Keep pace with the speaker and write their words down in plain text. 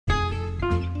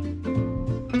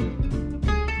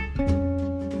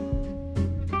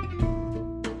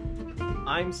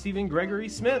I'm Stephen Gregory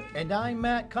Smith. And I'm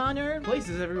Matt Connor.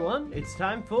 Places, everyone. It's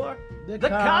time for The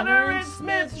Connor and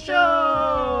Smith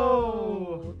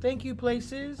Show. Thank you,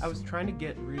 Places. I was trying to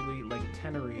get really like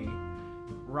tenory,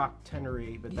 rock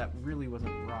tenory, but that really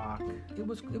wasn't rock. It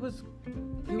was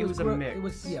a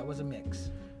mix. It was a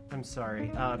mix. I'm sorry.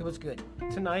 It was good.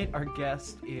 Tonight, our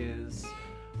guest is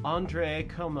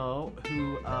Comeau,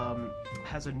 who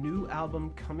has a new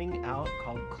album coming out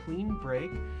called Clean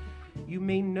Break. You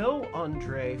may know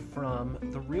Andre from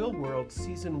The Real World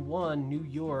Season 1, New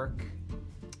York.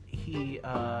 He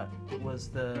was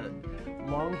the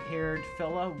long-haired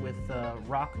fella with a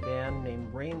rock band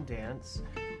named Rain Dance.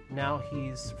 Now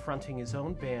he's fronting his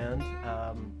own band.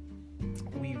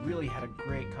 We really had a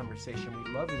great conversation.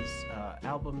 We love his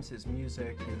albums, his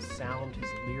music, his sound, his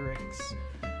lyrics.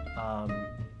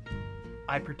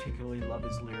 I particularly love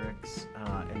his lyrics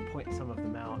and point some of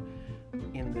them out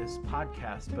in this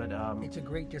podcast. But it's a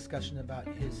great discussion about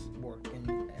his work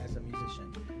and as a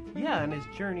musician. Yeah, and his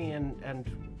journey and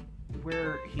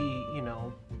where he,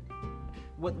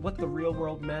 what the real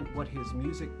world meant, what his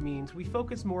music means. We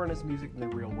focus more on his music than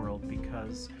the real world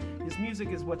because his music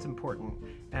is what's important.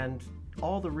 And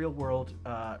all the Real World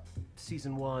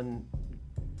Season 1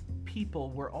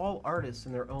 people were all artists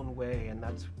in their own way, and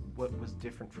that's what was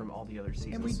different from all the other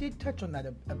seasons. And we did touch on that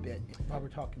a bit while we're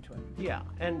talking to him. Yeah,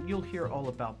 and you'll hear all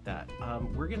about that.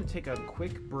 We're going to take a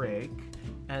quick break,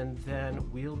 and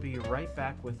then we'll be right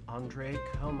back with Andre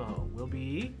Comeau. We'll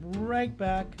be right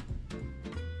back.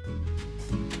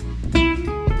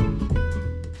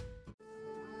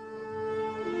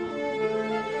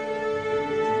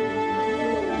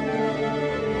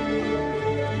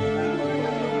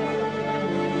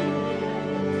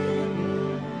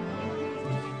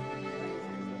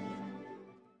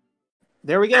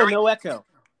 There we go, no echo.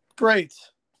 Great.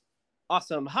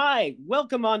 Awesome. Hi,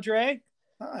 welcome, Andre.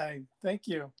 Hi, thank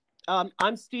you.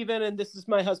 I'm Stephen, and this is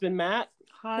my husband, Matt.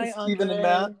 Hi, Stephen and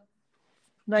Matt.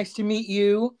 Nice to meet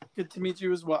you. Good to meet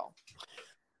you as well.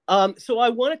 So I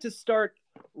wanted to start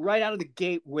right out of the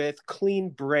gate with Clean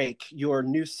Break, your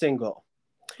new single.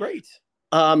 Great.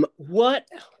 What,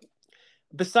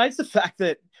 besides the fact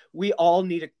that we all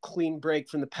need a clean break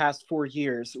from the past 4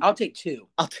 years. I'll take 2.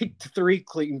 I'll take 3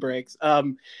 clean breaks.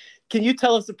 Can you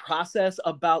tell us the process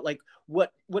about like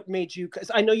what made you,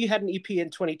 because I know you had an EP in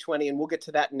 2020 and we'll get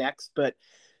to that next, but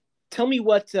tell me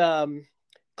what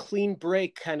Clean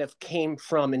Break kind of came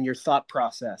from in your thought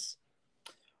process.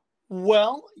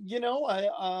 Well,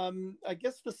 I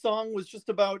guess the song was just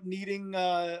about needing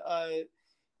a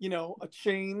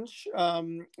change,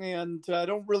 and I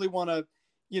don't really want to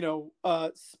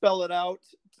spell it out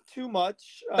too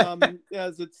much,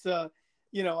 as it's, I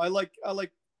like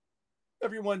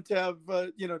everyone to have,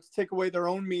 to take away their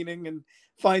own meaning and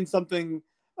find something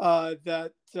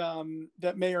that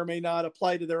may or may not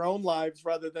apply to their own lives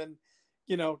rather than,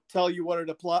 tell you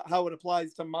how it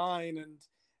applies to mine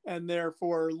and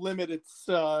therefore limit its,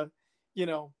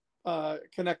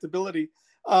 connectability.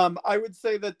 I would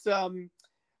say that,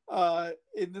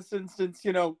 in this instance,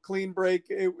 Clean Break,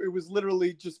 it was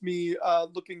literally just me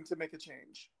looking to make a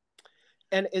change.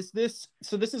 And is this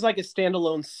is like a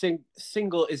standalone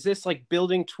single? Is this like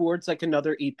building towards like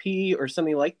another EP or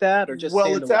something like that, or just?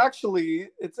 Well, it's actually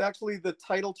the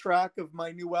title track of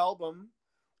my new album,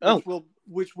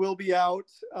 which will be out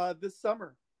this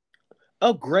summer.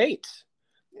 Oh, great!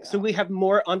 Yeah. So we have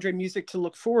more Andre music to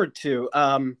look forward to.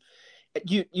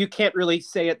 You can't really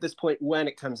say at this point when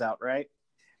it comes out, right?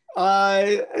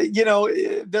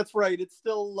 That's right. It's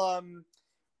still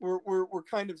we're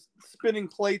kind of spinning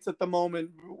plates at the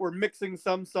moment. We're mixing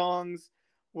some songs,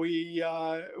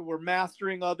 we're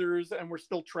mastering others, and we're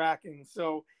still tracking.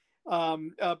 So,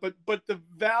 but the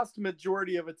vast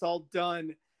majority of it's all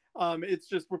done. It's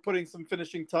just we're putting some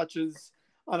finishing touches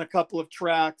on a couple of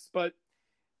tracks, but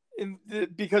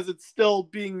because it's still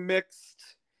being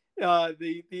mixed,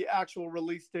 the actual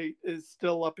release date is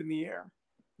still up in the air.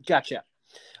 Gotcha.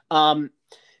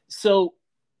 So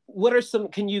what are some,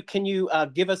 can you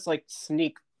give us like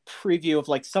sneak preview of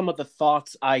like some of the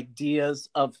thoughts, ideas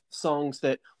of songs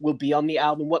that will be on the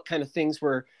album? What kind of things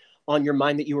were on your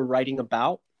mind that you were writing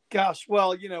about? Gosh,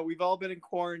 well, we've all been in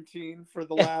quarantine for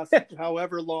the last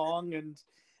however long, and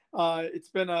it's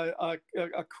been a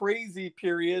crazy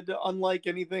period, unlike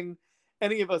anything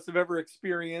any of us have ever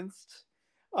experienced.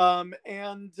 The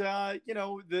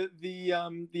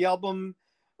album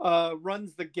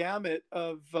runs the gamut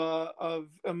of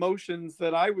emotions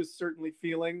that I was certainly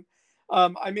feeling.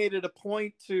 I made it a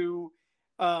point to,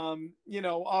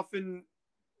 often,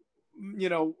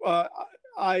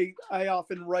 I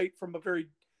often write from a very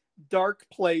dark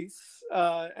place,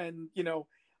 and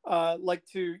like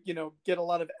to, get a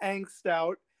lot of angst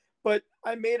out. But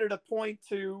I made it a point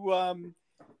to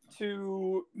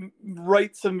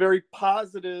write some very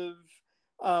positive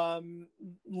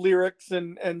lyrics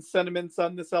and sentiments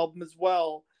on this album as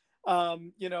well.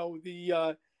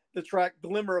 The track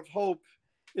 "Glimmer of Hope"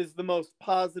 is the most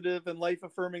positive and life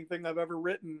affirming thing I've ever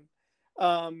written.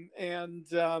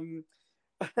 And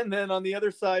and then on the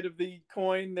other side of the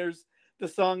coin, there's the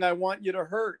song "I Want You to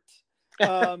Hurt,"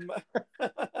 um,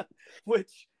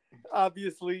 which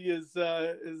obviously is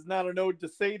not an ode to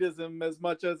sadism as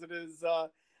much as it is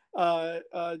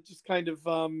just kind of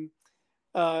the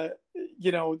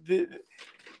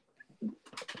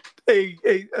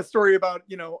a story about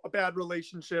a bad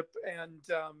relationship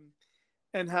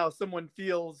and how someone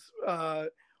feels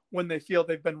when they feel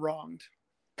they've been wronged.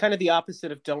 Kind of the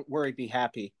opposite of "Don't Worry, Be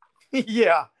Happy."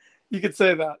 Yeah, you could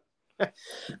say that.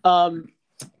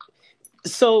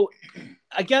 So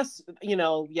I guess,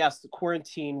 yes, the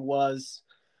quarantine was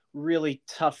really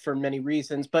tough for many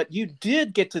reasons, but you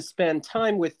did get to spend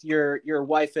time with your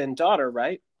wife and daughter,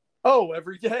 right? Oh,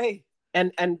 every day.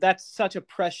 And that's such a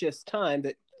precious time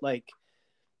that, like,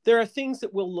 there are things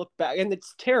that we'll look back, and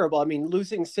it's terrible. I mean,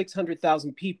 losing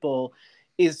 600,000 people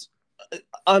is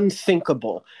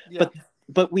unthinkable. Yeah.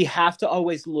 But we have to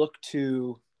always look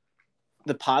to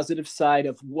the positive side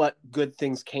of what good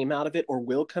things came out of it or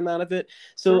will come out of it.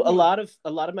 So Certainly.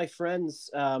 a lot of my friends,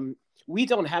 we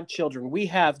don't have children. We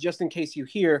have, just in case you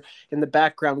hear in the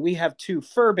background, we have 2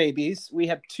 fur babies. We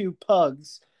have 2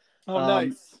 pugs. Oh,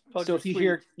 nice. Pugs So if you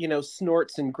hear,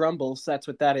 snorts and grumbles, that's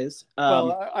what that is.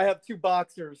 Well, I have 2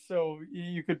 boxers, so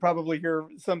you could probably hear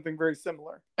something very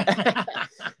similar.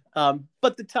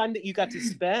 But the time that you got to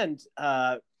spend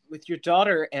with your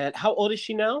daughter, and how old is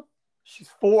she now? She's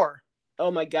 4.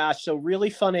 Oh my gosh. So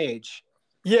really fun age.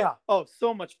 Yeah. Oh,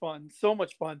 so much fun. So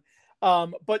much fun.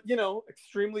 But,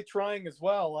 extremely trying as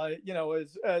well.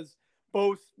 As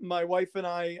both my wife and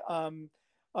I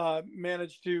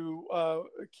managed to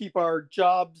keep our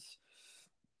jobs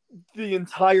the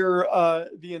entire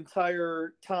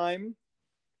time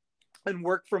and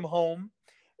work from home.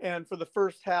 And for the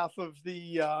first half of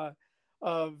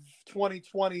of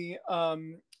 2020,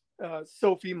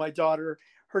 Sophie, my daughter,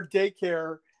 her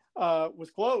daycare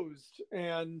was closed,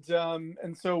 and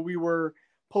so we were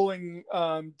pulling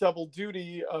double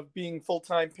duty of being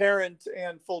full-time parent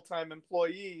and full-time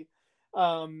employee,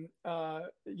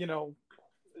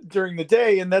 during the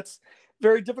day, and that's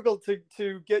very difficult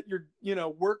to get your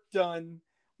work done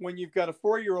when you've got a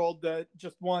 4-year-old that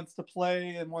just wants to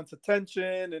play and wants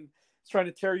attention and is trying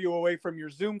to tear you away from your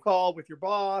Zoom call with your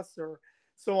boss or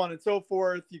so on and so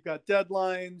forth. You've got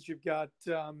deadlines, you've got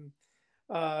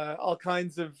all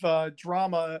kinds of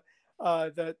drama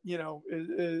that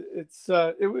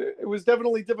it was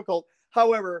definitely difficult.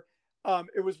 However,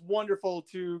 it was wonderful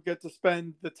to get to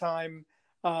spend the time.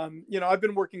 I've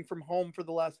been working from home for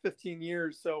the last 15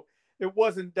 years, so it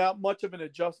wasn't that much of an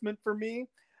adjustment for me.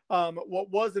 What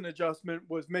was an adjustment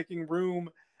was making room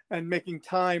and making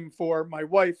time for my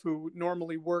wife, who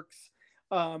normally works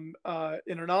in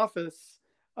an office.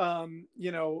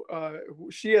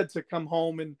 She had to come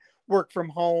home and work from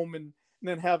home, and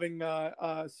then having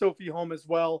Sophie home as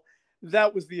well.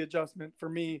 That was the adjustment for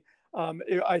me.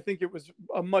 I think it was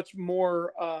a much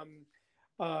more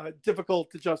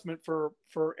difficult adjustment for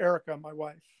Erica, my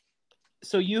wife.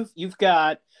 So you've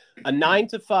got a 9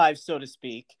 to 5, so to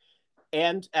speak,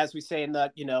 and as we say in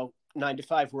the 9 to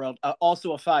 5 world,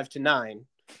 also a 5 to 9.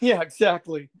 Yeah,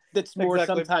 exactly. That's more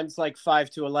sometimes like 5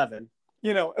 to 11.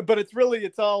 But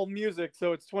it's all music,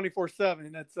 so it's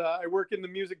 24/7. It's I work in the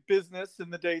music business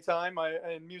in the daytime,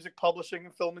 in music publishing,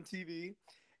 film and TV,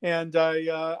 and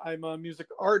I'm a music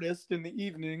artist in the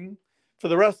evening for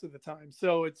the rest of the time.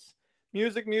 So it's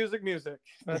music.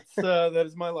 That's that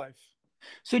is my life.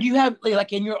 So do you have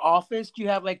like in your office? Do you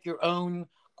have like your own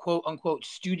quote unquote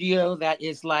studio that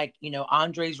is like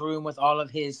Andre's room with all of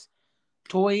his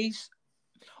toys?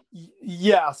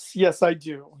 Yes, I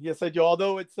do.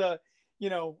 Although it's our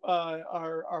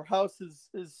house is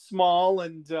small,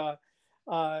 and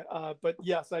but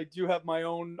yes, I do have my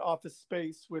own office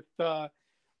space with my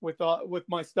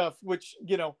stuff, which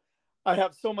I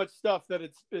have so much stuff that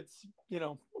it's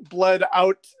bled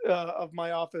out of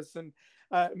my office, and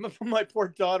my poor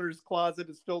daughter's closet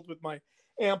is filled with my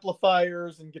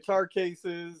amplifiers and guitar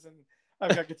cases, and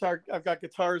I've got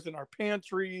guitars in our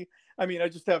pantry. I mean, I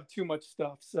just have too much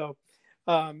stuff. So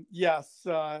yes,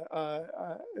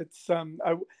 it's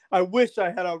I wish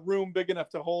I had a room big enough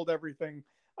to hold everything.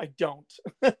 I don't.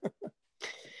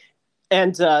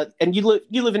 And you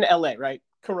live in LA, right?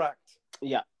 Correct.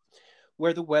 Yeah,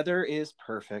 where the weather is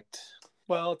perfect.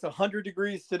 Well, it's 100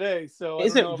 degrees today, so I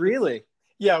Is don't it know if it's, really?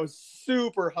 yeah, it was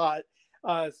super hot.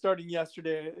 Starting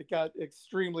yesterday, it got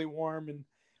extremely warm, and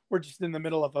we're just in the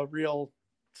middle of a real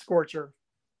scorcher.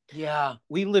 Yeah.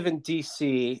 We live in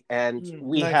DC, and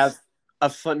we have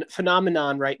Nice. a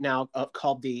phenomenon right now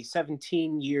called the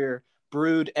 17-year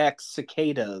brood X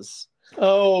cicadas.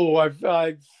 Oh,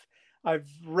 I've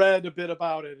read a bit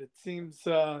about it. It seems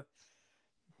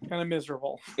kind of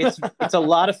miserable. It's a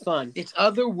lot of fun. It's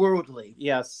otherworldly.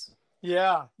 Yes.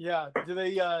 Yeah, yeah. Do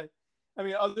they? I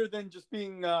mean, other than just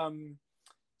being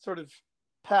sort of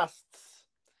pests,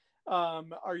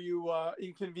 are you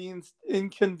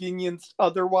inconvenienced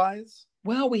otherwise?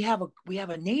 Well, we have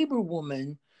a neighbor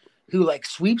woman who like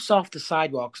sweeps off the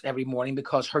sidewalks every morning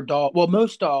because her dog, well,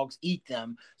 most dogs eat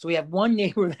them. So we have one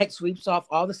neighbor that sweeps off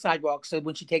all the sidewalks so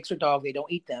when she takes her dog, they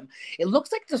don't eat them. It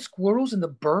looks like the squirrels and the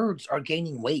birds are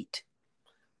gaining weight.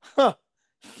 Huh.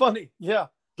 Funny. Yeah. I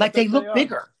Like they bet they look are.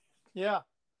 bigger. Yeah.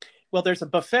 Well, there's a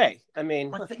buffet. I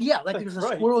mean, Yeah, like there's a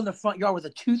Right. squirrel in the front yard with a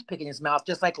toothpick in his mouth,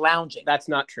 just like lounging. that's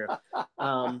not true.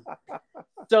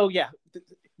 So yeah,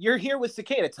 you're here with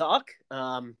Cicada Talk.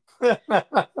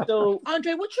 So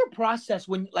Andre, what's your process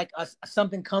when like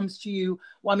something comes to you?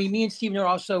 Well, I mean, me and Steven are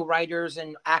also writers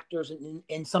and actors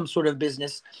in some sort of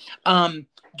business.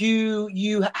 Do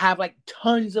you have like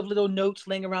tons of little notes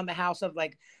laying around the house of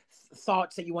like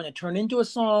thoughts that you want to turn into a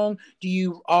song? Do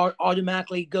you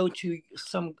automatically go to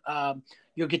some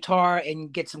your guitar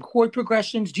and get some chord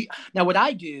progressions? Now what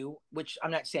I do, which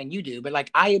I'm not saying you do, but like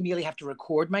I immediately have to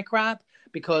record my crap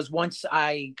because once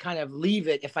I kind of leave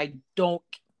it, if I don't,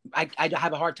 I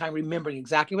have a hard time remembering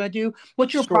exactly what I do.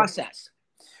 What's your Sure. process?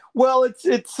 Well, it's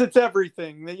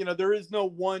everything. You know, there is no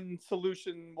one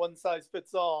solution, one size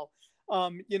fits all.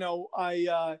 You know,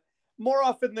 I more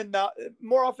often than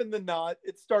not,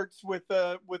 it starts with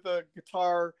a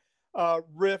guitar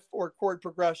riff or chord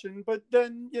progression. But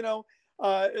then, you know,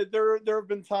 there have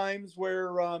been times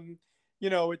where you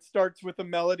know, it starts with a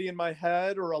melody in my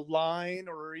head or a line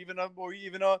or even a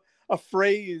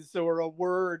phrase or a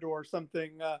word or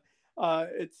something.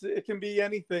 It can be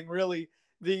anything really.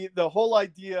 The whole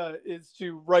idea is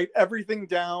to write everything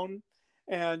down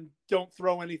and don't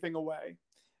throw anything away.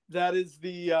 That is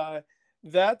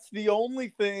that's the only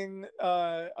thing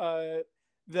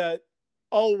that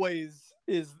always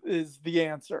is the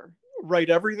answer.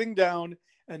 Write everything down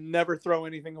and never throw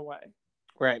anything away.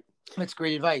 right. That's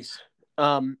great advice.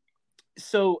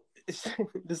 So this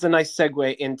is a nice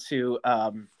segue into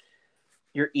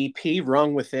your EP,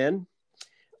 Wrong Within.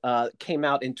 Came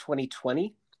out in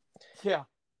 2020. Yeah.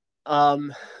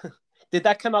 Did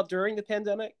that come out during the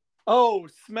pandemic? Oh,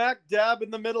 smack dab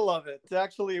in the middle of it.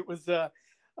 Actually, it was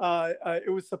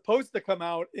supposed to come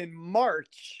out in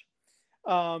March,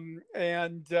 and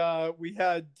we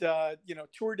had you know,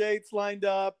 tour dates lined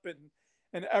up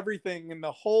and everything, and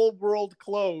the whole world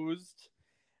closed,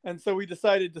 and so we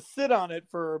decided to sit on it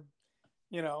for,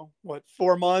 you know, what,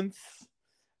 4 months,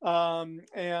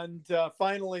 and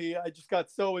finally I just got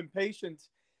so impatient.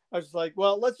 I was like,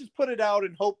 well, let's just put it out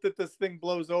and hope that this thing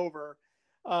blows over.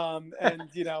 And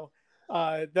you know,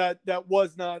 that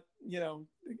was not, you know,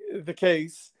 the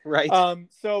case. Right.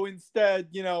 So instead,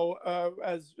 you know,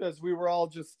 as we were all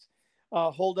just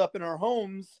holed up in our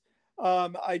homes,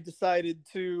 I decided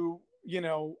to, you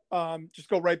know, just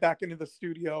go right back into the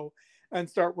studio and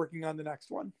start working on the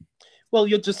next one. Well,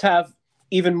 you'll just have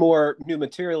even more new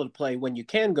material to play when you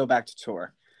can go back to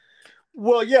tour.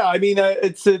 Well, yeah, I mean,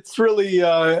 it's really,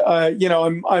 you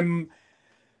know,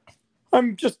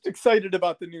 I'm just excited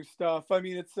about the new stuff. I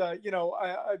mean, it's, you know,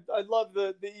 I love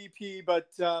the EP, but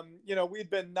you know, we've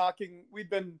been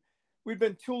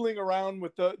tooling around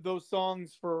with those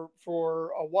songs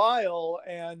for a while,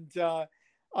 and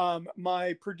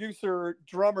my producer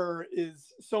drummer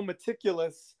is so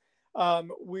meticulous.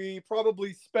 We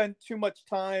probably spent too much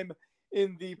time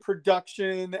in the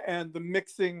production and the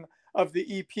mixing of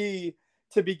the EP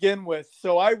to begin with.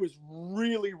 So I was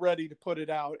really ready to put it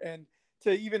out, and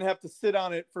to even have to sit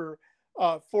on it for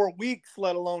 4 weeks,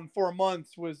 let alone 4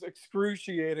 months, was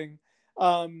excruciating.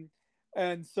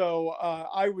 And so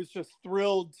I was just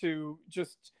thrilled to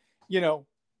just, you know,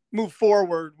 move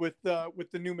forward with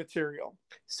the new material.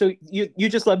 So you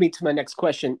just led me to my next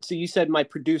question. So you said my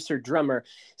producer drummer.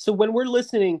 So when we're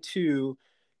listening to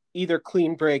either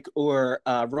Clean Break or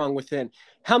Wrong Within,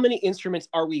 how many instruments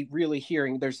are we really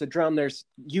hearing? There's the drum, there's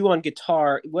you on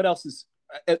guitar. What else is,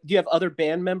 do you have other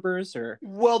band members or?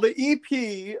 Well, the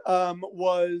EP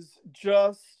was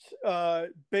just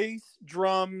bass,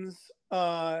 drums,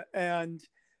 and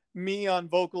me on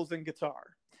vocals and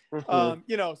guitar. Mhm.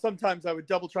 You know, sometimes I would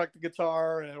double track the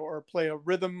guitar or play a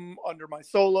rhythm under my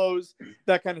solos,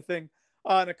 that kind of thing.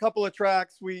 On a couple of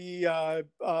tracks, we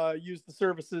used the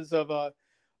services of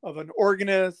an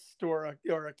organist or a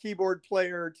keyboard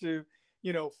player to,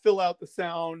 you know, fill out the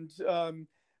sound.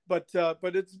 But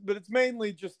it's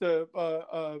mainly just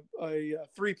a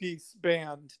three-piece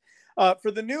band.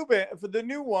 For the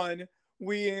new one,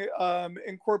 we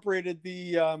incorporated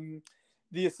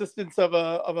the assistance of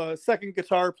a second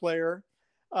guitar player,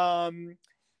 um,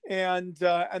 and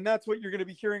that's what you're going to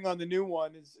be hearing on the new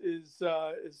one is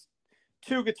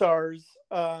two guitars,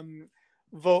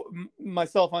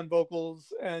 myself on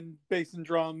vocals and bass and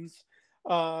drums,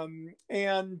 and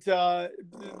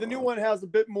the new one has a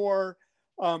bit more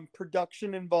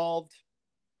production involved.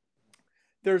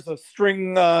 There's a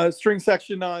string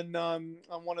section on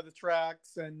one of the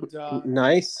tracks,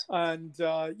 Nice. and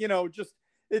you know, just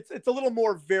it's a little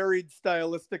more varied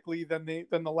stylistically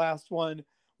than the last one,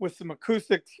 with some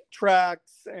acoustic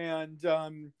tracks and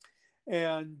that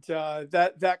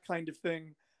kind of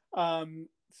thing.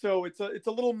 So it's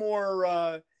a little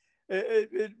more.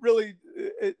 It really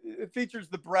it features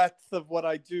the breadth of what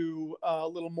I do a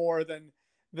little more than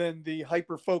the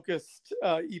hyper focused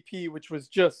EP, which was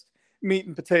just meat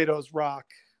and potatoes rock.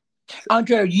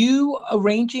 Andre, are you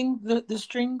arranging the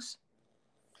strings?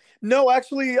 No,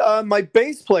 actually, my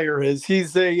bass player is.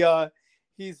 He's a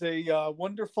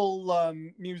wonderful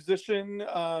musician,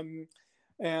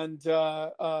 and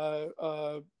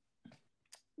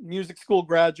music school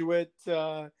graduate,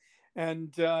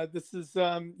 and this is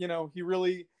you know, he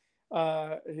really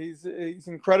he's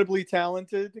incredibly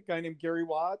talented. A guy named Gary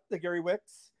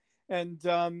Wicks, and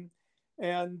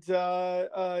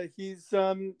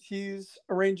he's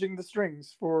arranging the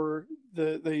strings for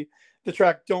the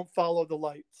track "Don't Follow the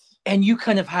Lights." And you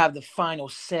kind of have the final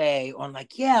say on,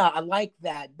 like, yeah, I like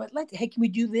that, but like, hey, can we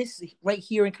do this right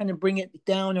here and kind of bring it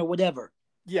down or whatever?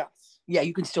 Yes. Yeah,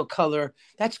 you can still color.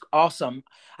 That's awesome.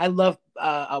 I love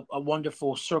a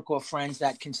wonderful circle of friends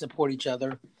that can support each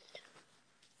other.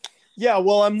 Yeah,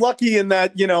 well, I'm lucky in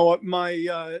that, you know, my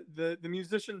the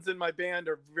musicians in my band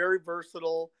are very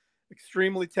versatile,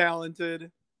 extremely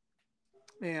talented,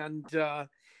 and they're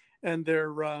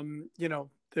you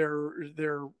know,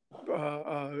 they're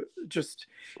just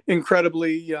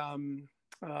incredibly you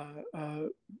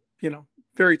know,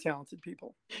 very talented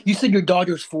people. You said your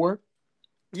daughter's 4.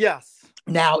 Yes.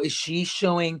 Now, is she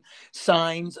showing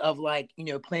signs of, like, you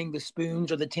know, playing the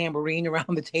spoons or the tambourine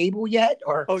around the table yet?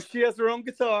 Or Oh, she has her own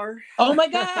guitar. oh my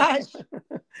gosh,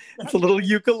 It's a little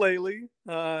ukulele,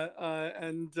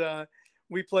 and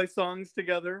we play songs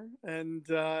together. And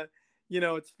you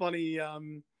know, it's funny. I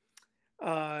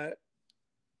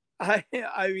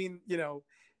mean, you know,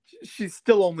 she's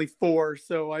still only 4,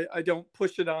 so I don't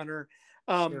push it on her.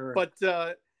 Sure. But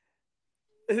I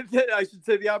should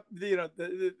say you know,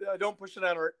 I don't push it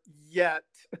on her yet,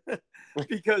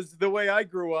 because the way I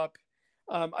grew up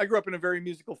in a very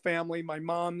musical family. My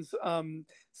mom's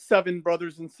 7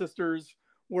 brothers and sisters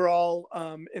were all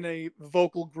in a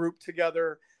vocal group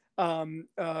together,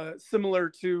 similar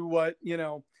to what, you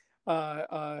know,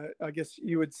 I guess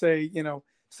you would say, you know,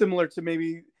 similar to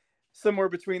maybe somewhere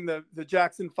between the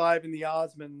Jackson 5 and the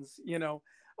Osmonds, you know,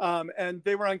 and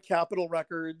they were on Capitol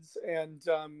Records, and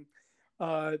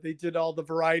they did all the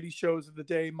variety shows of the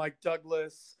day, Mike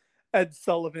Douglas, Ed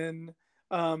Sullivan,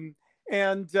 and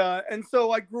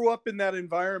so I grew up in that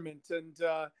environment, and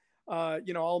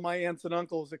you know, all my aunts and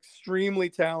uncles extremely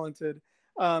talented,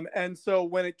 and so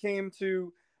when it came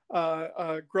to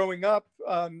growing up,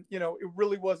 you know, it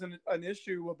really wasn't an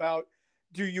issue about,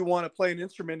 do you want to play an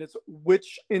instrument? It's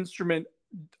which instrument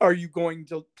are you going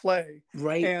to play?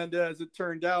 Right. And as it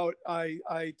turned out,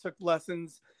 I took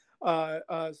lessons,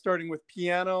 starting with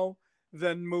piano,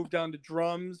 then moved on to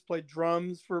drums, played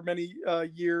drums for many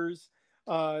years,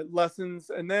 lessons.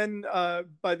 And then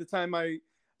by the time I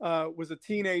was a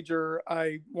teenager,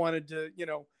 I wanted to, you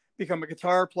know, become a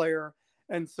guitar player.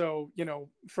 And so, you know,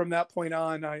 from that point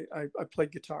on, I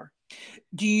played guitar.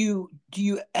 Do you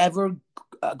ever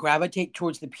gravitate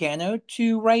towards the piano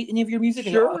to write any of your music?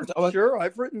 Sure.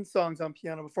 I've written songs on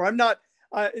piano before. I'm not.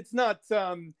 It's not.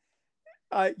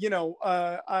 You know,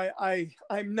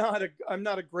 I'm not a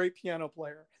great piano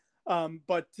player.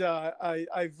 But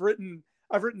I've written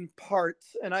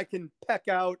parts, and I can peck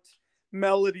out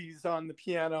melodies on the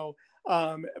piano.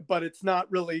 But it's not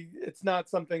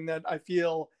something that I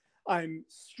feel I'm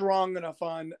strong enough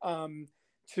on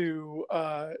to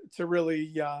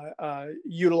really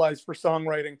utilize for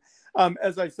songwriting.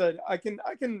 As I said, I can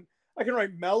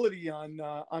write melody on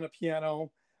a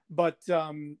piano, but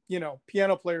you know,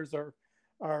 piano players are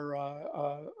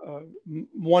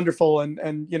wonderful,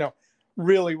 and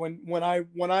really when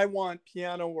I want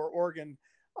piano or organ,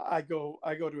 I go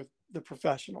to the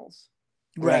professionals.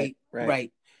 Right.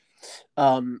 Right.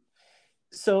 Right.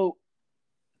 So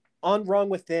on Wrong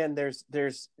Within,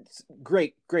 there's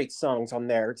great songs on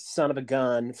there. Son of a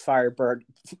Gun, Firebird,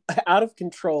 Out of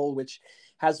Control, which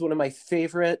has one of my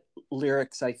favorite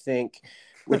lyrics, I think,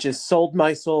 which is "Sold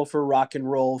my soul for rock and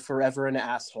roll, forever an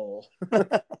asshole."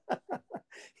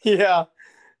 Yeah.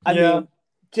 I Yeah. mean,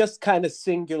 just kind of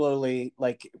singularly,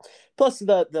 like, plus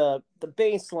the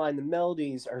bass line, the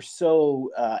melodies are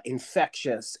so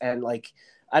infectious, and like,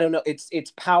 I don't know,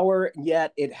 it's power,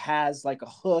 yet it has like a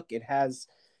hook.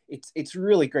 It's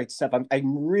really great stuff.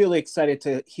 I'm really excited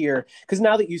to hear, because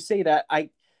now that you say that,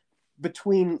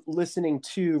 between listening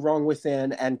to Wrong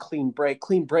Within and Clean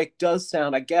Break does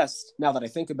sound, I guess, now that I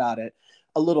think about it,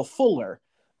 a little fuller.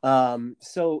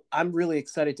 So I'm really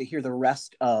excited to hear the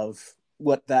rest of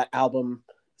what that album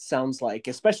sounds like,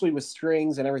 especially with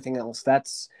strings and everything else.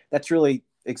 That's really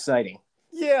exciting.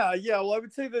 Yeah, yeah. Well, I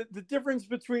would say that the difference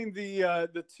between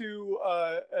the two,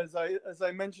 as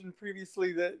I mentioned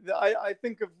previously, that I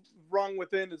think of Wrong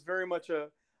Within as very much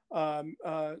a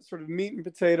sort of meat and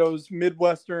potatoes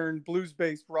Midwestern blues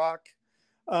based rock,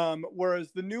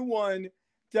 whereas the new one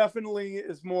definitely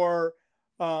is more,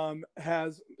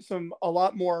 has a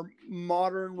lot more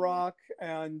modern rock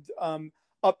and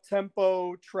up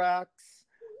tempo tracks.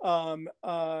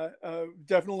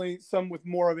 Definitely some with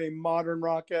more of a modern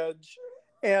rock edge,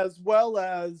 as well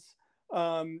as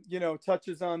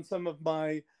touches on some of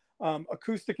my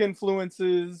acoustic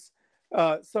influences,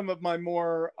 some of my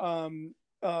more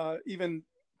even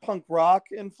punk rock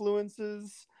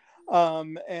influences,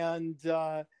 and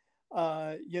I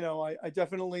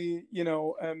definitely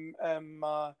am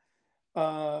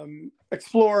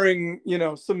exploring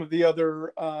some of the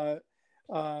other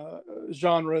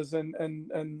genres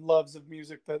and loves of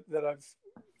music that I've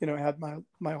had my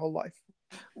whole life.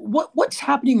 What's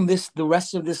happening the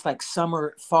rest of this, like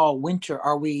summer, fall, winter?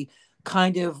 Are we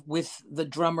kind of with the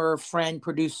drummer, friend,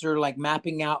 producer, like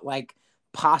mapping out like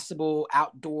possible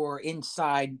outdoor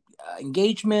inside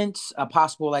engagements, a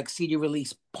possible like CD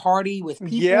release party with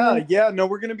people? Yeah. No,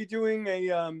 we're going to be doing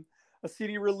a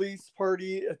CD release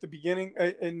party at the beginning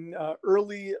in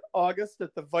early August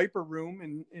at the Viper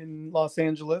Room in Los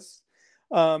Angeles.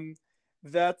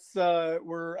 That's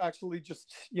we're actually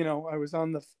just I was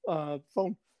on the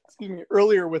phone, excuse me,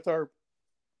 earlier with our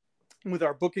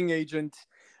booking agent,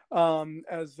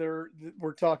 as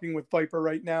we're talking with Viper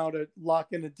right now to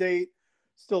lock in a date.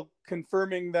 Still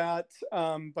confirming that,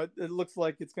 but it looks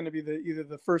like it's going to be either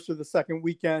the first or the second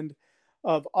weekend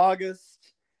of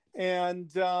August.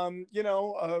 And we're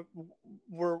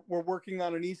working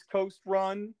on an East Coast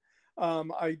run.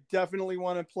 I definitely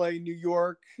want to play New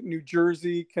York, New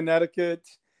Jersey, Connecticut,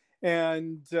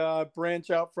 and branch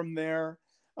out from there.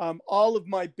 All of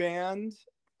my band,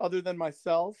 other than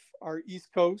myself, are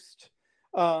East Coast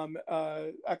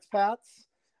expats.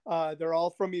 They're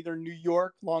all from either New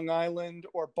York, Long Island,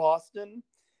 or Boston,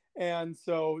 and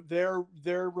so they're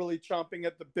really chomping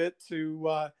at the bit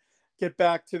to get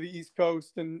back to the East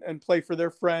Coast and play for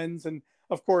their friends. And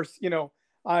of course,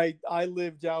 I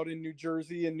lived out in New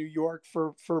Jersey and New York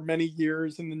for many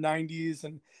years in the 90s,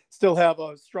 and still have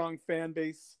a strong fan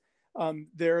base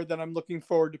there that I'm looking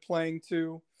forward to playing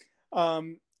to.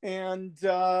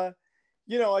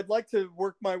 I'd like to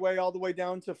work my way all the way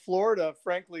down to Florida,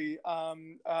 frankly,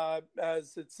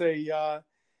 as it's a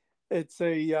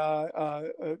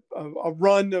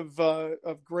run of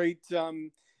great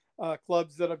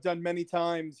clubs that I've done many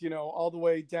times, all the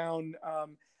way down,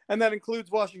 and that includes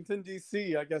Washington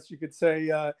D.C., I guess you could say,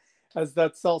 as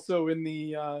that's also in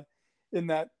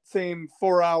that same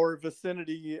 4-hour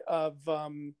vicinity of,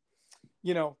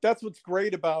 that's what's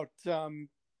great about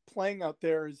playing out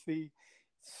there, is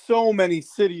so many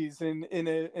cities in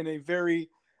a very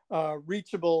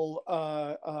reachable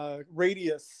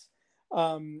radius,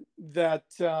 that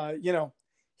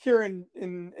here in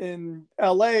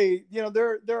LA,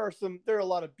 there are a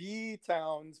lot of B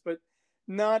towns, but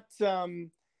not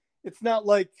it's not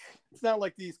like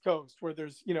the East Coast, where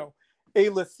there's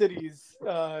A-list cities,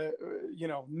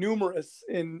 numerous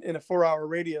in a 4-hour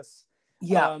radius.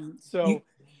 Yeah. So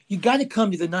you got to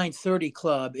come to the 930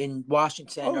 Club in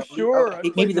Washington. Oh, or sure.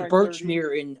 maybe the 930.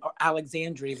 Birchmere in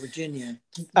Alexandria, Virginia.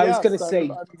 I was going to say,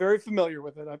 I'm very familiar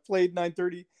with it. I played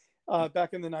 930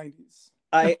 back in the 90s.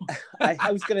 I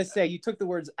was going to say, you took the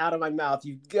words out of my mouth.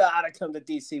 You got to come to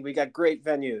DC. We got great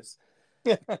venues.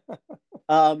 The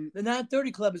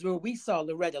 930 Club is where we saw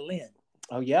Loretta Lynn.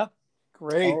 Oh, yeah?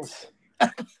 Great. Oh.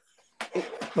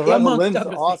 Loretta amongst Lynn's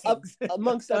other awesome. things.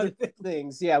 Amongst other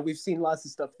things. Yeah, we've seen lots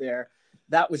of stuff there.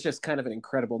 That was just kind of an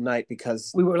incredible night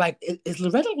because We were like, is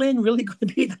Loretta Lynn really going to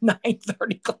be the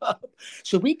 930 Club?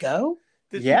 Should we go?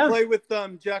 Did she play with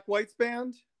Jack White's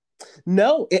band?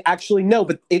 No, no,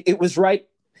 but it was right.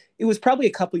 It was probably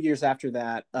a couple years after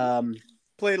that.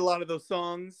 Played a lot of those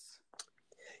songs.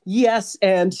 Yes,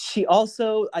 and she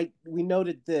also, we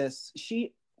noted this,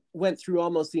 she went through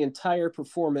almost the entire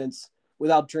performance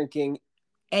without drinking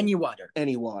any water.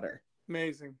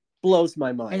 Amazing. Blows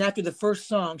my mind. And after the first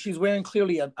song, she's wearing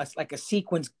clearly a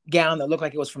sequins gown that looked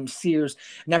like it was from Sears.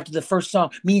 And after the first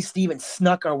song, me and Steven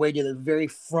snuck our way to the very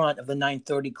front of the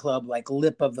 930 Club, like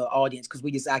lip of the audience, because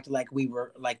we just acted like we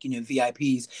were like,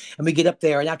 VIPs. And we get up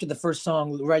there, and after the first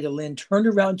song, Loretta Lynn turned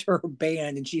around to her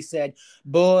band and she said,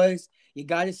 "Boys, you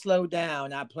got to slow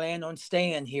down. I plan on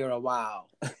staying here a while."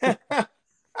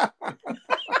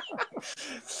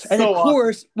 And of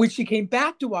course, when she came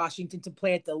back to Washington to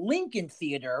play at the Lincoln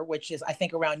Theater, which is, I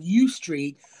think, around U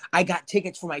Street, I got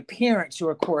tickets for my parents, who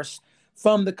are, of course,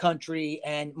 from the country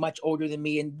and much older than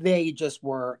me, and they just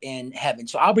were in heaven.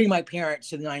 So I'll bring my parents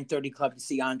to the 930 Club to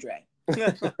see Andre.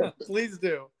 Please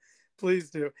do.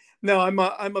 No, I'm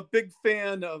a big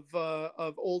fan of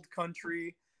old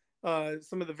country.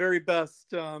 Some of the very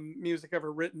best music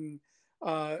ever written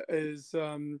is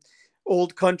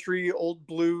old country, old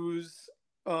blues.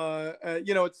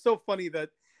 It's so funny that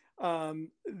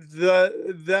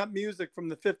that music from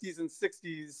the 50s and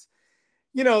 60s,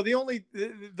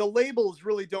 the labels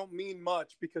really don't mean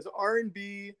much, because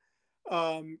R&B,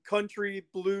 country,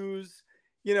 blues,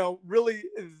 really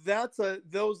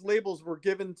those labels were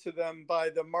given to them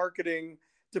by the marketing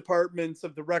departments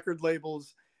of the record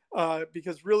labels,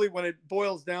 because really, when it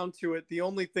boils down to it, the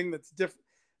only thing that's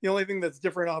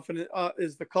different often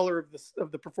is the color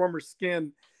of the performer's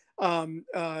skin.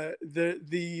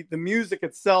 The music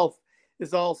itself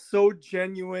is all so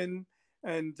genuine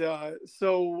and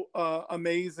so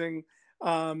amazing.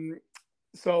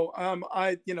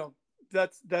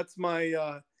 That's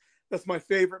my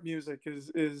favorite music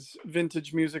is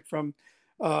vintage music from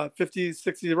 50s,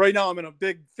 60s. Right now I'm in a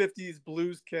big 50s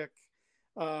blues kick.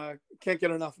 Can't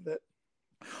get enough of it.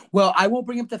 Well, I won't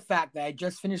bring up the fact that I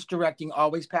just finished directing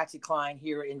Always Patsy Cline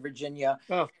here in Virginia.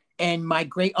 Oh. And my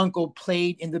great uncle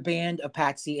played in the band of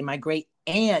Patsy, and my great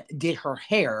aunt did her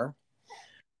hair.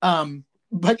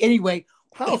 But anyway.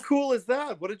 How cool is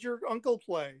that? What did your uncle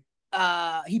play?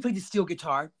 He played the steel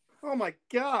guitar. Oh my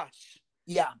gosh.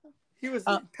 Yeah. He was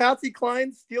Patsy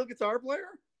Cline's steel guitar player?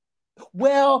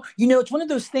 Well, it's one of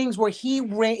those things where he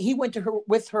went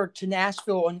with her to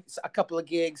Nashville on a couple of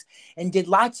gigs and did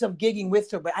lots of gigging with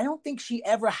her, but I don't think she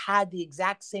ever had the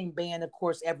exact same band, of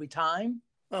course, every time.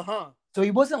 Uh-huh. So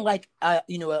he wasn't like an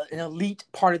elite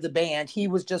part of the band. He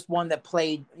was just one that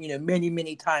played, many,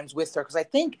 many times with her. Because I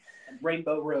think at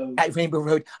Rainbow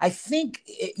Road, I think,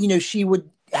 she would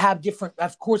have different.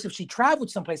 Of course, if she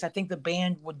traveled someplace, I think the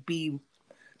band would be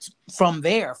from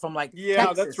there, from like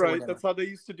Texas, that's right. That's how they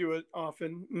used to do it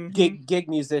often. Mm-hmm. Gig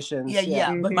musicians. Yeah.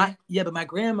 Mm-hmm. But my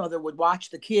grandmother would watch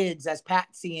the kids as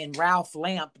Patsy and Ralph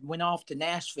Lamp went off to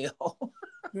Nashville.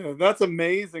 Yeah, that's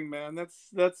amazing, man.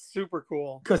 That's super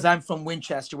cool. Because I'm from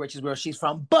Winchester, which is where she's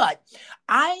from. But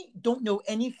I don't know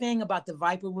anything about the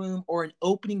Viper Room or an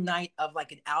opening night of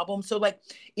like an album. So like,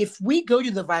 if we go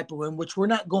to the Viper Room, which we're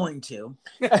not going to,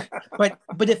 but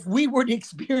if we were to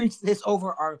experience this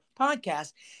over our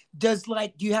podcast, do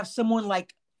you have someone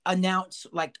like announce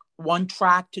like one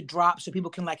track to drop so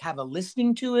people can like have a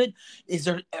listening to it?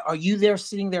 Are you there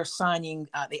sitting there signing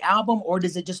the album, or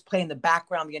does it just play in the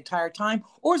background the entire time,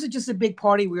 or is it just a big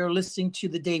party where you're listening to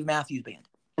the Dave Matthews Band?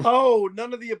 Oh,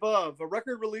 none of the above. A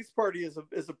record release party is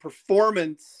a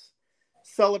performance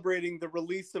celebrating the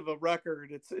release of a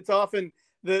record. It's often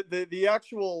the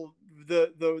actual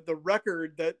the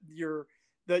record that you're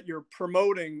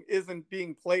promoting isn't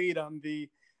being played on the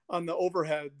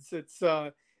overheads.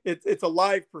 It's a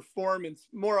live performance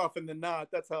more often than not.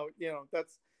 That's how,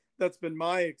 that's been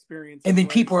my experience. And then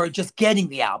people are just getting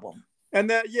the album. And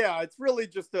that, it's really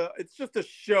just a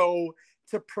show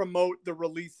to promote the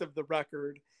release of the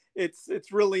record.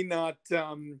 It's really not,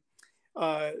 the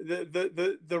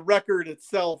record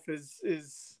itself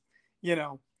is,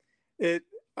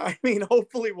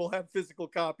 hopefully we'll have physical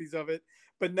copies of it,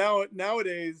 but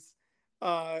nowadays,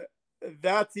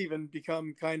 that's even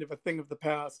become kind of a thing of the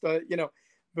past. But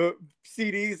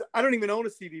CDs, I don't even own a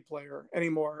CD player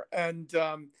anymore. And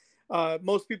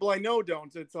most people I know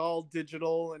don't. It's all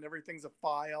digital and everything's a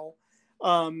file.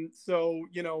 So,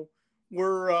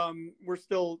 we're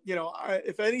still,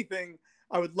 if anything,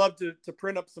 I would love to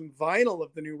print up some vinyl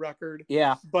of the new record.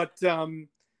 Yeah. But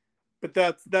but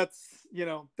that's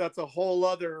that's a whole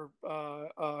other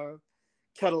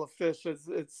kettle of fish.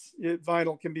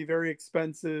 Vinyl can be very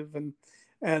expensive, and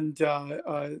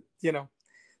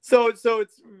so it's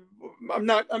I'm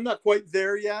not quite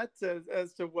there yet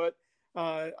as to what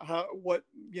how what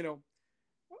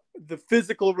the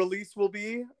physical release will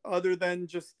be, other than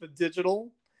just the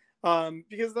digital,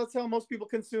 because that's how most people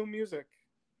consume music.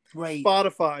 Right.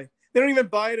 Spotify, they don't even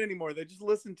buy it anymore, they just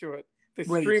listen to it, they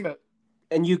stream it.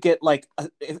 And you get like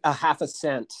a half a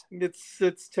cent.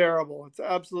 It's terrible. It's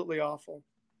absolutely awful.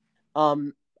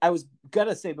 I was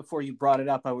gonna say before you brought it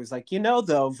up, I was like,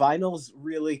 though, vinyl's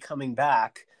really coming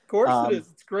back. Of course it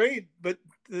is. It's great, but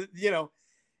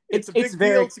it's a big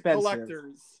very deal expensive to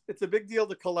collectors. It's a big deal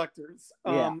to collectors.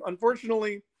 Yeah.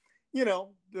 Unfortunately,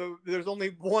 there's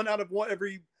only one out of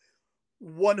every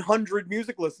 100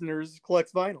 music listeners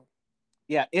collects vinyl.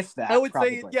 Yeah, if that. I would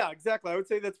probably. say, yeah, exactly. I would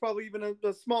say that's probably even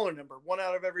a smaller number. One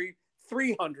out of every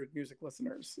 300 music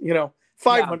listeners.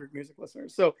 500 music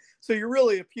listeners. So you're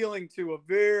really appealing to a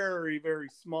very, very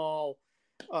small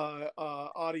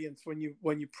audience when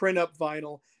you print up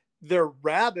vinyl. They're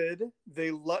rabid.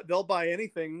 They'll buy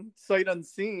anything sight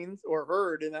unseen or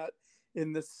heard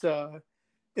in this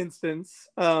instance.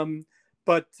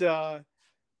 But yeah,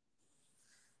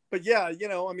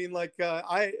 I mean, like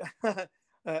I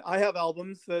I have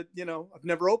albums that I've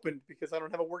never opened because I don't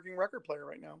have a working record player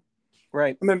right now.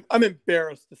 Right. I'm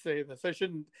embarrassed to say this. I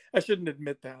shouldn't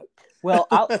admit that. Well,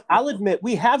 I'll admit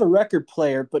we have a record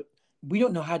player, but we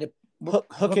don't know how to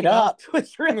hook it up.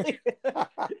 It's really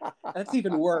that's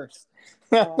even worse.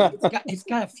 It's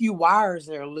got a few wires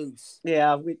that are loose.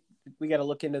 Yeah, we got to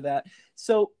look into that.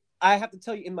 So I have to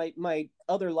tell you, in my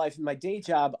other life, in my day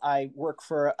job, I work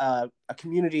for a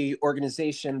community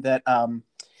organization that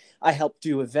I help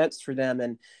do events for them,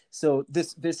 and so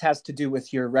this has to do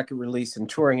with your record release and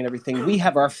touring and everything. We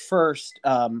have our first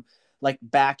like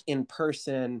back in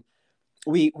person.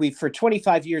 We for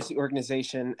 25 years the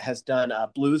organization has done a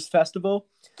blues festival.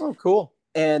 Oh, cool!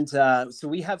 And so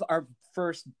we have our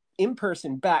first in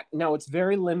person back. Now it's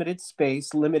very limited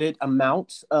space, limited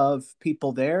amount of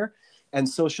people there, and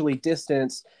socially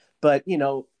distanced. But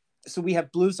so we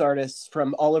have blues artists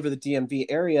from all over the DMV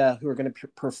area who are going to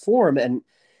perform. And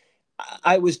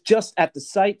I was just at the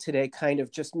site today, kind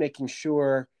of just making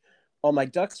sure all my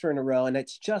ducks are in a row. And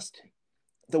it's just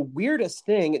the weirdest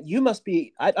thing. You must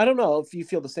be, I don't know if you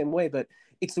feel the same way, but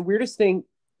it's the weirdest thing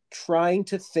trying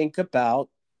to think about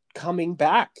coming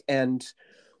back and,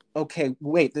 okay,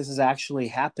 wait, this is actually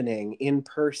happening in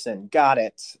person. Got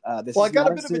it. I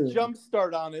got a bit of a jump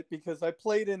start on it because I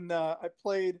played in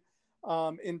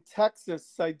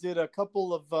Texas. I did a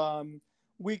couple of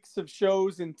weeks of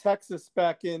shows in Texas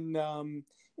back in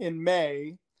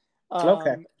May.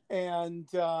 Okay. And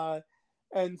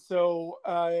so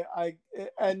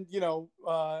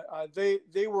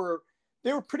they were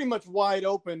pretty much wide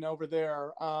open over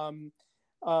there. And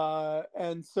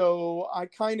so I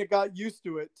kind of got used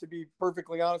to it, to be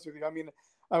perfectly honest with you. I mean,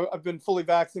 I've been fully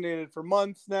vaccinated for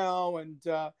months now, and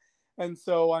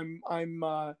so I'm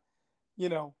I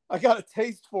got a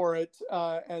taste for it,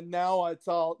 and now it's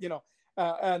all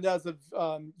and as of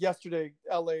yesterday,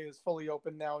 LA is fully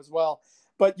open now as well.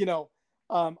 But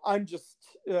I'm just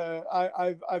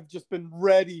I've just been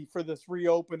ready for this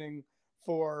reopening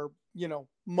for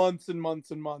months and months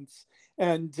and months,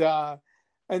 and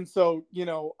so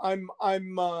I'm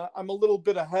a little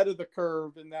bit ahead of the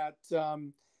curve in that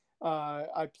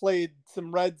I played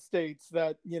some red states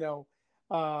that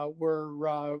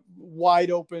were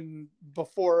wide open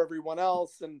before everyone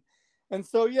else, and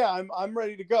so yeah, I'm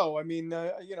ready to go. I mean,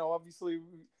 obviously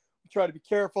you try to be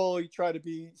careful, you try to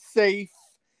be safe.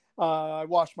 I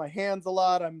wash my hands a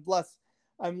lot. I'm less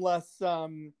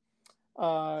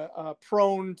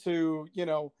prone to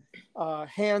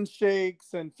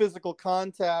handshakes and physical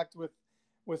contact with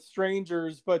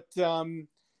strangers, but as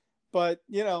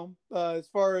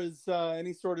far as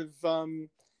any sort of I'm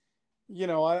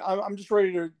just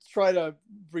ready to try to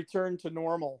return to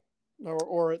normal,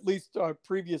 or at least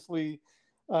previously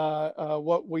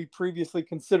what we previously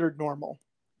considered normal.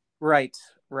 Right.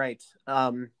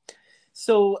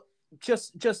 So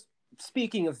just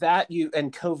speaking of that, you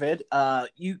and COVID,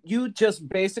 you just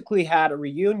basically had a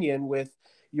reunion with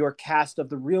your cast of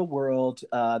The Real World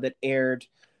that aired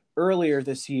earlier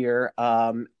this year,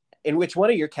 in which one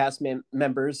of your cast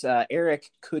members,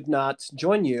 Eric, could not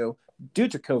join you due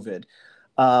to COVID.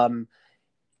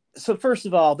 So first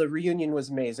of all, the reunion was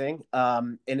amazing,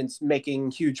 and it's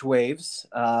making huge waves.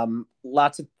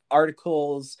 Lots of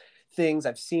articles, things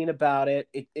I've seen about it.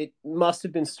 It must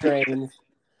have been strange.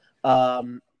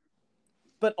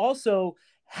 But also,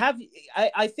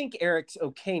 I think Eric's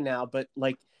okay now, but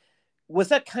like, was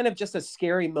that kind of just a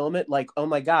scary moment? Like, oh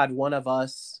my God, one of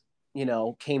us,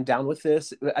 came down with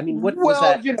this. I mean, what was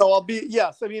Well, that?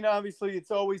 yes. I mean, obviously,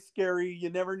 it's always scary. You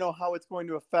never know how it's going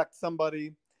to affect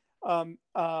somebody. But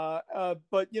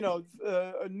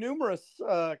numerous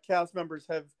cast members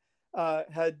have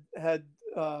had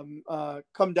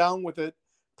come down with it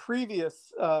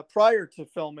prior to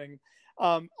filming.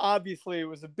 Obviously, it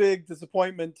was a big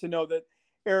disappointment to know that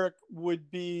Eric would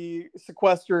be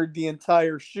sequestered the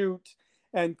entire shoot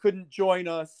and couldn't join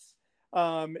us.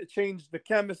 It changed the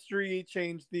chemistry,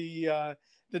 changed the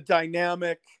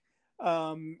dynamic.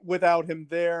 Without him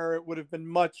there, it would have been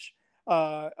much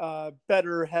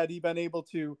better had he been able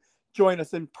to join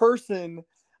us in person.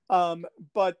 COVID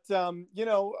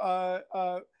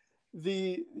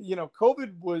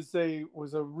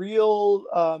was a real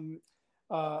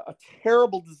a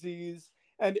terrible disease,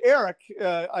 and Eric,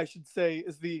 I should say,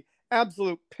 is the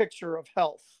absolute picture of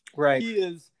health. Right. He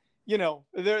is,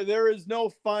 there is no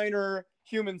finer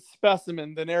human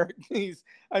specimen than Eric. He's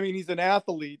an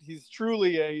athlete. He's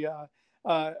truly a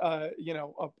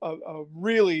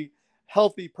really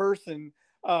healthy person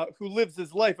who lives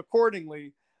his life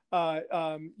accordingly.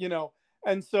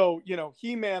 And so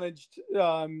he managed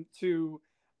to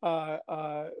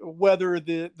weather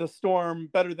the storm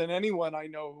better than anyone I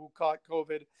know who caught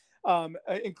COVID,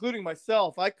 including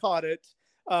myself. I caught it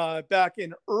back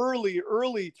in early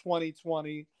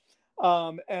 2020,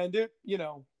 and it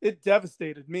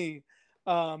devastated me.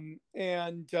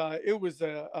 It was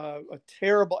a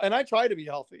terrible, and I try to be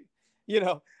healthy,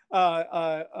 but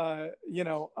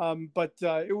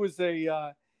it was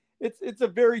it's a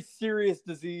very serious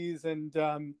disease, and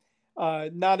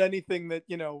not anything that,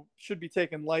 should be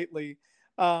taken lightly.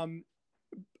 We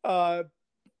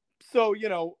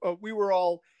were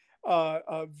all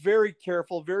very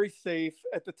careful, very safe.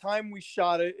 At the time we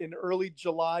shot it in early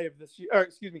July of this year, or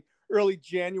excuse me, early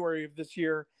January of this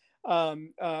year,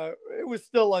 it was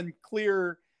still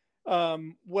unclear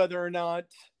whether or not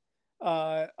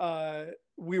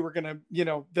we were going to,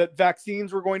 that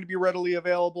vaccines were going to be readily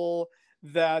available,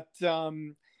 that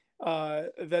that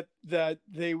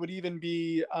they would even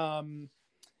be, that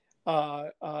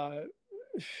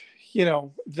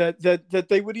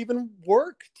they would even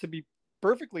work, to be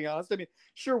perfectly honest. I mean,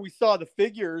 sure, we saw the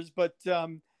figures, but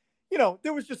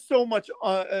there was just so much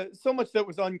that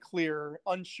was unclear,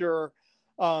 unsure.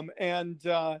 We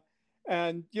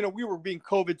were being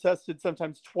COVID tested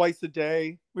sometimes twice a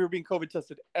day. We were being COVID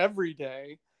tested every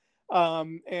day.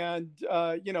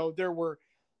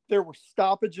 There were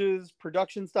stoppages,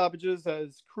 production stoppages,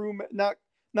 as not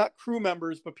crew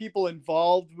members, but people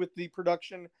involved with the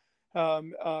production.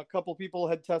 A couple people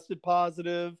had tested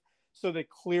positive, so they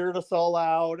cleared us all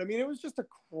out. I mean, it was just a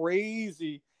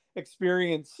crazy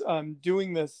experience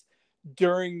doing this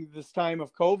during this time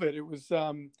of COVID. It was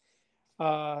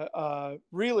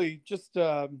really just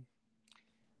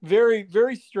very,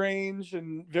 very strange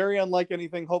and very unlike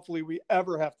anything hopefully we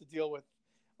ever have to deal with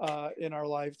in our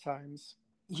lifetimes.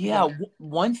 Yeah,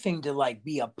 one thing to like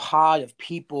be a pod of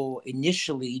people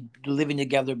initially living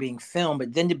together, being filmed,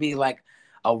 but then to be like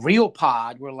a real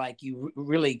pod where like you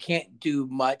really can't do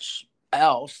much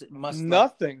else. It must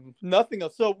nothing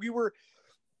else. So we were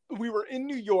in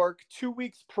New York 2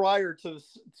 weeks prior to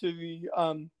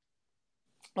the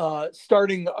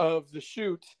starting of the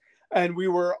shoot, and we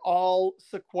were all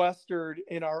sequestered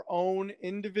in our own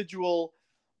individual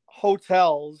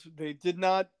hotels. They did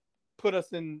not put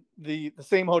us in the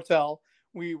same hotel.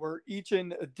 We were each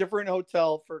in a different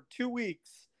hotel for 2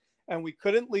 weeks, and we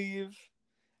couldn't leave.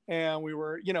 And we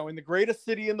were, in the greatest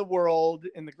city in the world,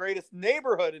 in the greatest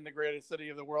neighborhood in the greatest city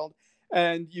of the world,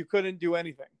 and you couldn't do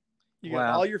anything. You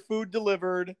got all your food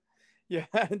delivered. Yeah,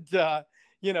 and I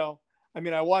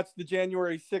watched the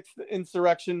January 6th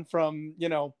insurrection from,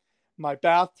 my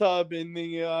bathtub in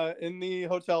the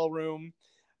hotel room,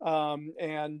 it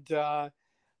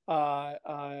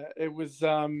was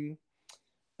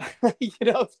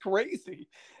it's crazy.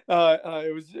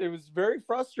 It was very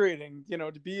frustrating,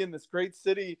 to be in this great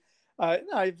city. I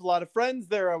have a lot of friends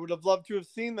there. I would have loved to have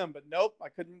seen them, but nope, I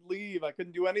couldn't leave. I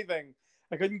couldn't do anything.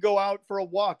 I couldn't go out for a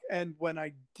walk. And when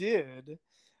I did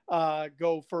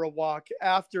go for a walk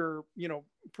after,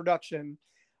 production,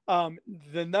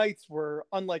 the nights were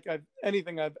unlike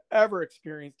anything I've ever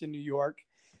experienced in New York,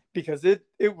 because it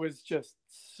was just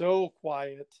so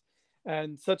quiet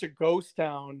and such a ghost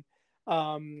town.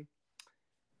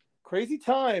 Crazy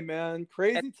time, man.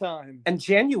 Crazy time. And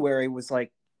January was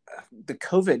like, the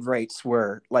COVID rates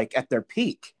were like at their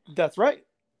peak. That's right.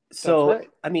 So,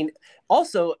 I mean,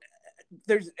 also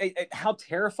how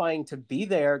terrifying to be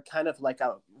there, kind of like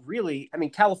a really, I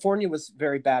mean, California was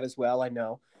very bad as well. I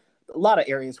know a lot of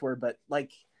areas were, but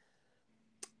like,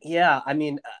 yeah, I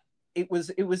mean, it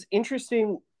was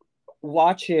interesting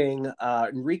watching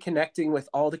and reconnecting with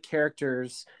all the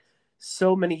characters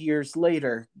so many years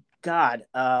later. God,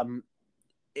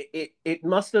 it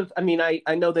must have. I mean,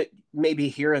 I know that maybe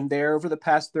here and there over the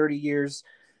past 30 years,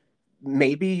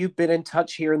 maybe you've been in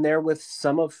touch here and there with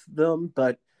some of them,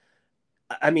 but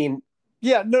I mean,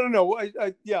 Yeah, no.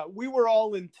 Yeah, we were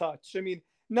all in touch. I mean,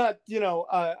 not,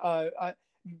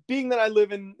 being that I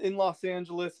live in Los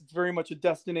Angeles, it's very much a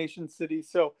destination city.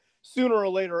 So sooner or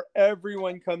later,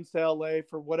 everyone comes to LA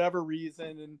for whatever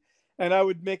reason, and I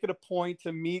would make it a point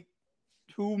to meet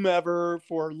whomever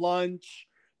for lunch,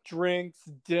 drinks,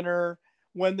 dinner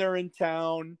when they're in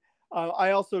town. I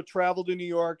also travel to New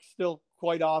York still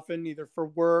quite often, either for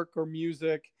work or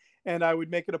music, and I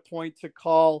would make it a point to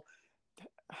call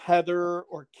Heather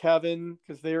or Kevin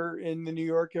because they're in the New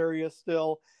York area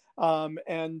still. And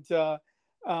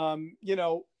and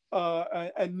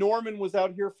Norman was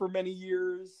out here for many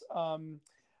years.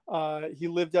 He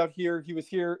lived out here. He was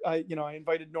here. I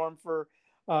invited Norm for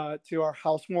to our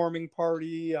housewarming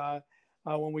party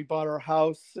when we bought our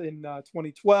house in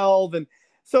 2012. And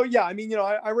so, yeah, I mean,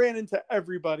 I ran into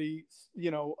everybody,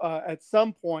 at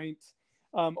some point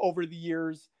over the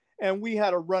years. And we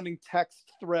had a running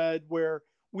text thread where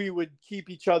we would keep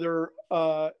each other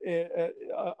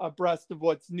abreast of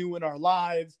what's new in our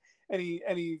lives.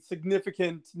 Any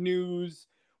significant news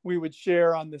we would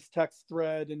share on this text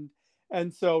thread.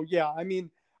 And so, yeah, I mean,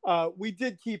 we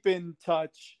did keep in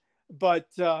touch, but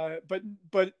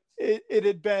it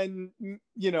had been,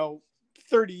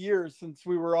 30 years since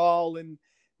we were all in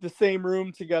the same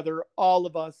room together, all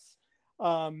of us.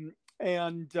 And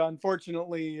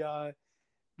unfortunately,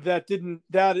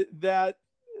 that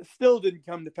still didn't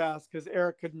come to pass because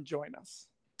Eric couldn't join us.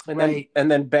 And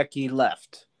then Becky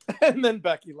left. And then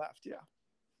Becky left. Yeah.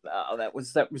 Oh, that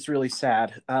was really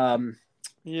sad.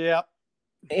 Yeah.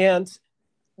 And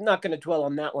not going to dwell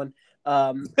on that one.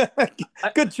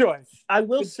 Good choice. I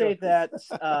will say that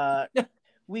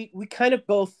we kind of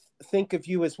both think of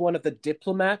you as one of the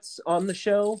diplomats on the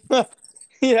show.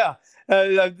 Yeah.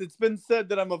 It's been said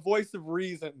that I'm a voice of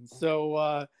reason.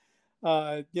 So,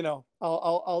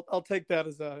 I'll take that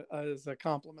as a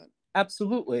compliment.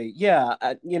 Absolutely. Yeah.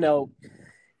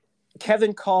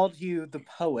 Kevin called you the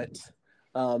poet,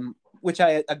 which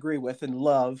I agree with and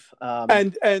love.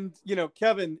 And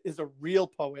Kevin is a real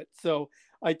poet. So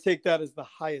I take that as the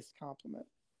highest compliment.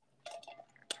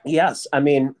 Yes. I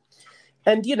mean,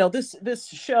 and this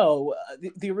show,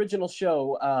 the original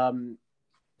show,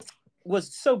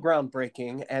 was so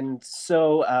groundbreaking and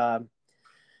so,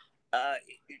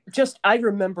 just I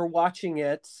remember watching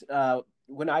it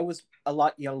when I was a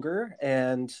lot younger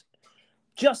and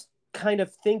just kind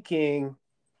of thinking,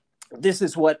 this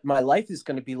is what my life is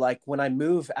going to be like when I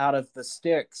move out of the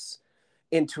sticks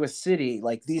into a city.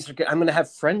 Like I'm going to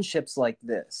have friendships like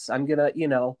this. I'm going to,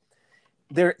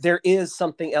 there is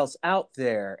something else out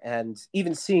there. And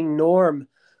even seeing Norm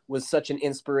was such an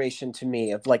inspiration to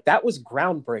me of like, that was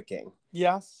groundbreaking.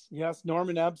 Yes.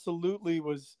 Norman absolutely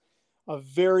was a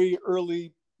very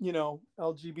early,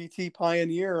 LGBT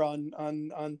pioneer on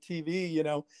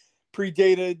TV,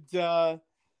 predated,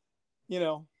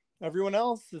 everyone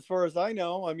else, as far as I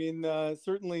know. I mean,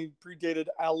 certainly predated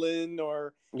Ellen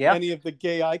or any of the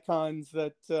gay icons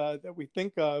that we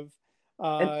think of.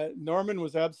 Norman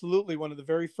was absolutely one of the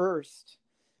very first.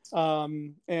 I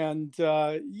mean,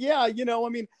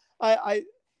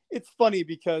 it's funny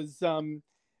because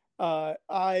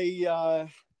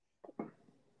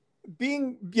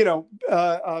being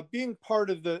part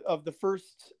of the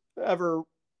first ever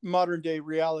modern day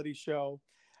reality show,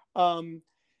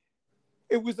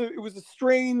 it was a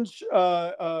strange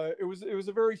it was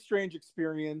a very strange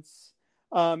experience,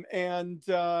 and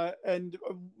at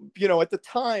the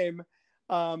time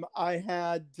I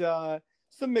had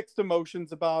some mixed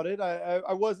emotions about it.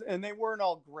 I was, and they weren't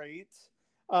all great.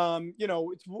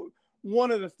 It's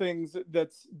one of the things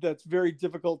that's very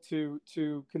difficult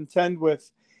to contend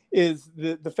with is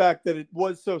the fact that it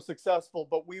was so successful,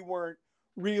 but we weren't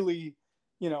really,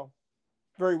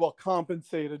 very well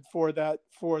compensated for that,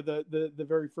 for the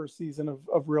very first season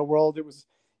of Real World. It was,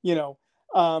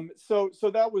 so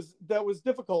that was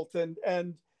difficult, and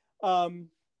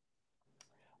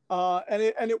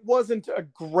it wasn't a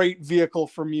great vehicle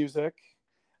for music,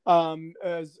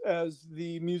 as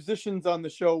the musicians on the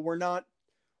show were not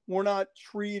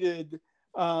treated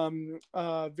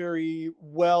very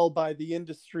well by the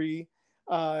industry,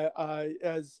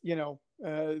 as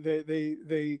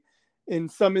they in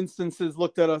some instances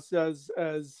looked at us as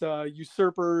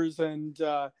usurpers and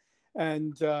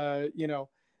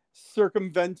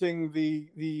circumventing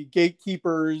the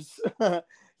gatekeepers, to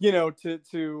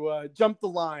jump the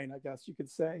line, I guess you could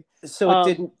say.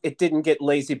 So it didn't get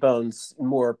Lazy Bones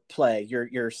more play.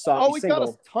 Your song Oh, we got us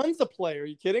single. tons of play. Are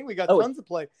you kidding? We got Oh, tons of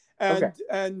play. okay.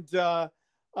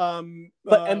 But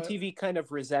MTV kind of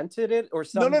resented it, or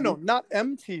no, some. not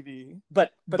MTV,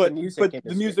 But the music the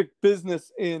industry. music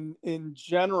business in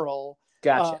general.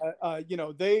 Gotcha.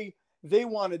 They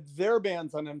wanted their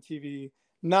bands on MTV,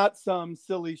 not some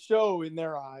silly show in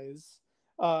their eyes,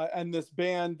 and this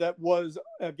band that was,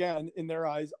 again, in their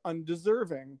eyes,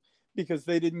 undeserving because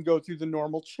they didn't go through the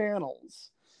normal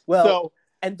channels. Well,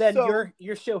 and then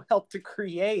your show helped to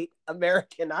create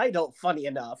American Idol, funny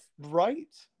enough. Right,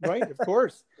 of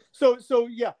course. So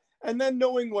yeah. And then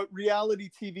knowing what reality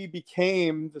TV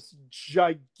became, this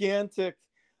gigantic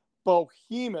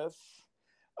behemoth,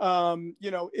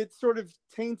 it sort of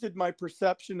tainted my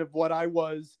perception of what I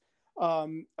was,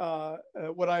 what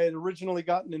I had originally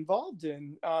gotten involved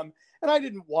in. And I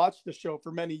didn't watch the show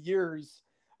for many years,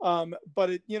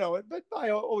 but I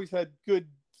always had good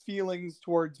feelings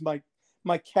towards my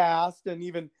cast and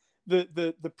even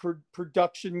the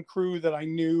production crew that I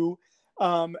knew.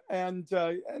 And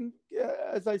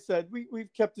as I said, we've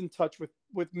kept in touch with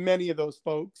many of those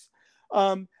folks.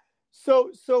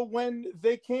 So when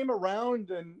they came around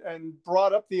and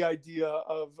brought up the idea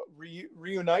of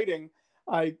reuniting,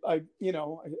 I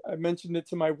mentioned it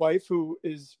to my wife, who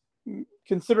is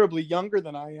considerably younger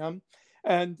than I am.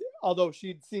 And although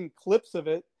she'd seen clips of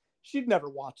it, she'd never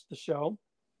watched the show.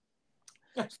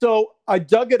 So I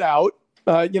dug it out.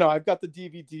 I've got the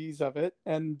DVDs of it,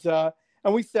 and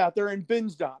we sat there and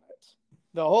binged on it,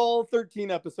 the whole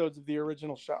 13 episodes of the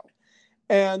original show.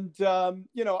 And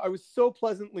I was so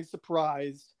pleasantly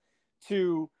surprised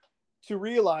to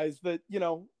realize that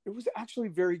it was actually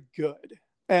very good,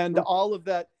 and all of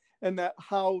that, and that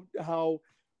how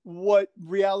what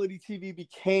reality TV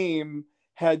became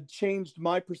had changed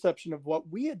my perception of what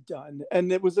we had done.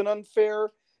 And it was an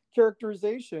unfair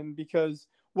characterization because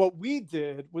what we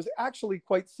did was actually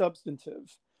quite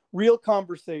substantive, real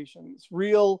conversations,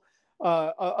 real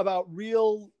about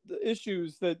real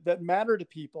issues that matter to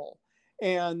people.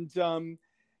 And I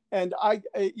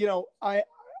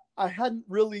hadn't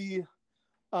really,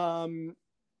 I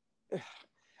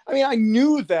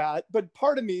knew that, but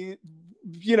part of me,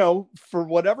 for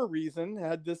whatever reason,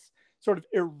 had this sort of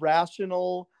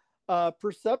irrational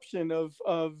perception of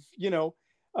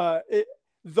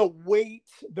the weight,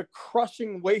 the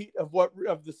crushing weight of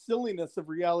the silliness of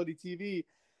reality TV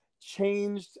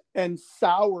changed and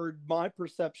soured my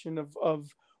perception of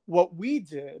what we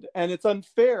did. And it's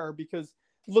unfair because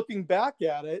looking back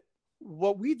at it,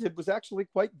 what we did was actually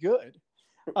quite good.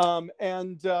 And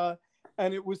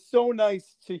it was so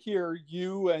nice to hear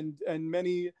you and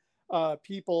many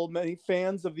people, many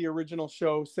fans of the original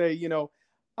show say,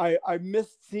 I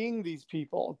missed seeing these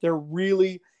people. They're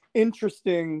really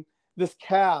interesting. This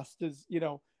cast is,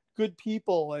 good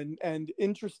people and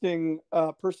interesting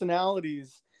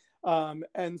personalities.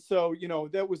 And so,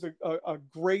 that was a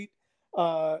great,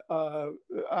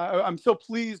 I'm so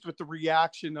pleased with the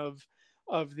reaction of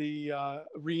the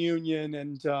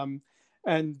reunion,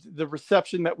 and the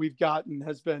reception that we've gotten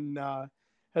has been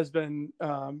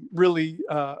really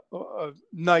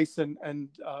nice and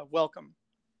welcome.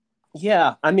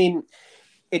 Yeah, I mean,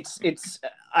 it's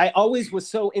I always was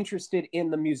so interested in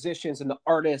the musicians and the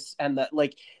artists and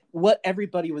what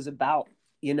everybody was about,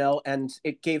 and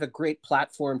it gave a great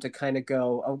platform to kind of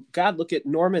go, oh God, look at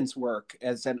Norman's work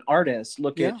as an artist,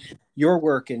 look at your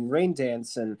work in Rain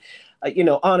Dance, and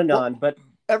on and on. But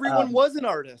everyone was an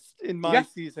artist in my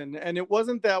season, and it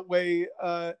wasn't that way.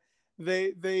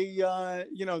 They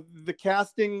the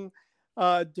casting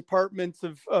departments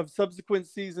of subsequent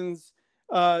seasons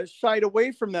shied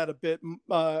away from that a bit.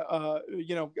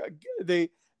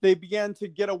 They began to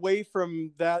get away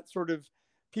from that sort of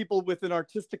people with an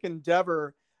artistic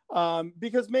endeavor,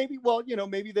 because maybe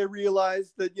they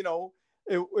realized that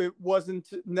it wasn't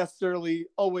necessarily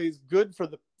always good for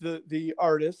the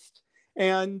artist,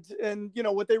 and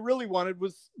what they really wanted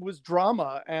was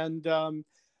drama and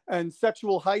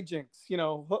sexual hijinks,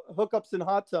 hookups in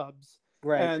hot tubs,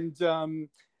 right,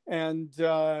 and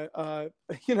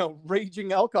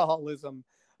raging alcoholism,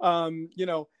 and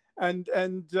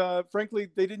frankly,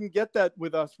 they didn't get that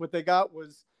with us. What they got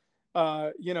was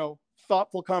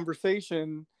thoughtful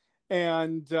conversation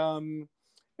and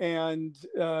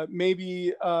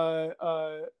maybe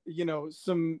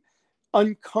some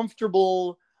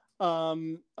uncomfortable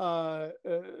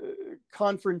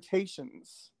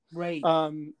confrontations. Right.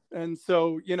 And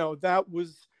so, that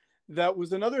was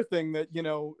another thing that,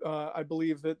 I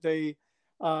believe that they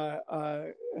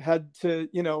had to,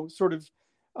 sort of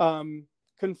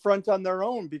confront on their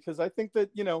own, because I think that,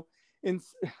 in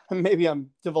maybe I'm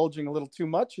divulging a little too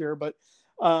much here, but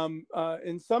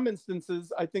in some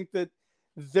instances, I think that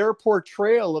their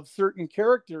portrayal of certain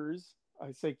characters,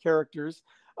 I say characters,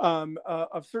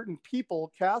 of certain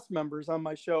people, cast members on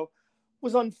my show,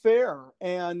 was unfair.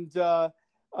 And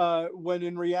when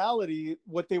in reality,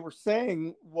 what they were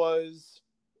saying was,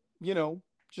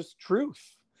 just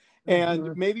truth.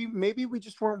 And maybe we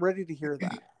just weren't ready to hear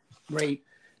that. Right.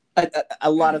 A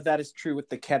lot of that is true with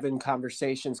the Kevin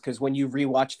conversations, because when you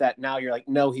rewatch that now, you're like,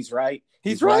 no, he's right.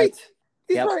 He's right.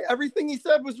 He's Yep. right. Everything he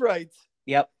said was right.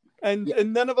 Yep. And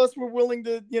none of us were willing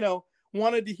to,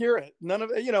 wanted to hear it. None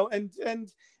of,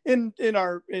 and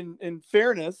in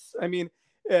fairness, I mean,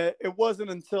 it wasn't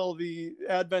until the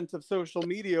advent of social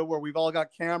media, where we've all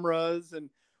got cameras and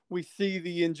we see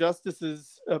the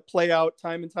injustices play out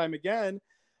time and time again,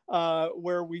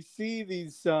 where we see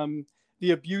these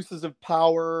the abuses of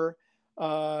power,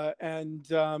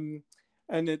 and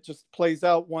it just plays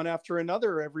out one after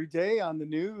another every day on the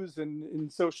news and in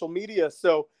social media.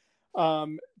 So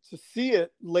to see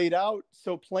it laid out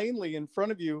so plainly in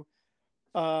front of you,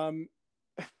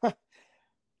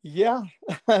 yeah,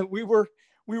 we were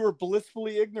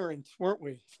blissfully ignorant, weren't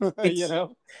we?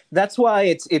 That's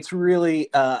why it's really,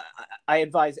 I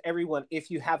advise everyone,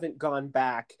 if you haven't gone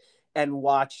back and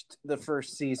watched the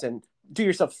first season, do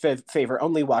yourself a favor,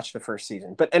 only watch the first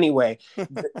season. But anyway,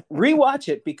 rewatch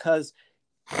it, because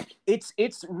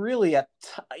it's really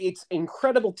it's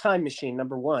incredible time machine,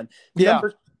 number one. Yeah.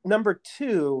 Number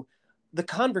two, the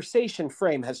conversation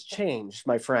frame has changed,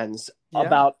 my friends,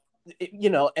 Yeah.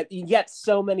 yet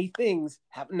so many things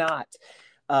have not.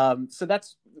 So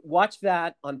watch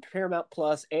that on Paramount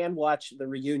Plus and watch the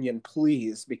reunion,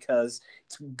 please, because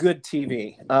it's good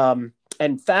TV,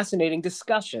 and fascinating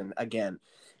discussion again.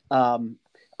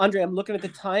 Andre, I'm looking at the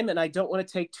time and I don't want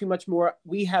to take too much more.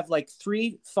 We have like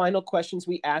 3 final questions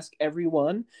we ask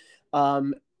everyone.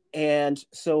 And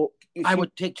so I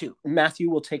would take 2. Matthew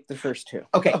will take the first 2.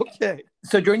 Okay.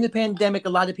 So during the pandemic, a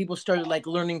lot of people started like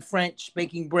learning French,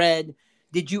 baking bread.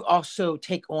 Did you also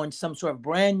take on some sort of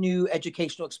brand new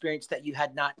educational experience that you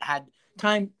had not had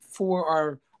time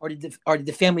for, or did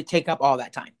the family take up all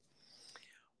that time?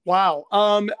 Wow.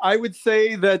 I would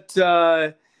say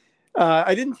that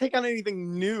I didn't take on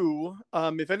anything new.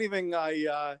 If anything,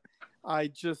 I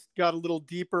just got a little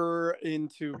deeper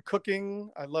into cooking.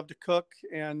 I love to cook,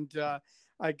 and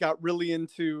I got really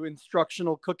into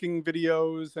instructional cooking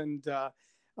videos, and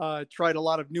tried a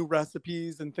lot of new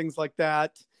recipes and things like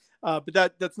that. But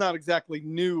that's not exactly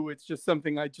new. It's just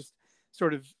something I just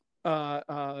sort of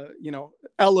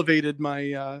elevated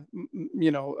my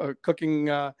cooking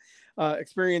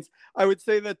experience. I would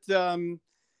say that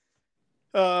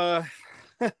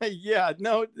yeah,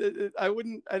 no, I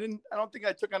don't think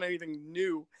I took on anything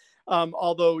new.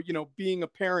 Although, being a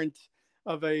parent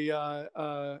of and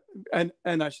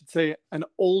I should say an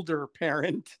older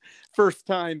parent, first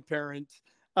time parent,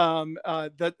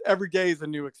 that every day is a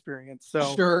new experience.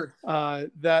 So sure.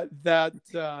 That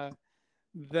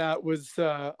was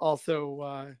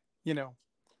also,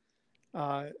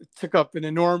 took up an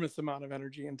enormous amount of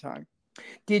energy and time.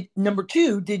 Number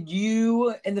 2, did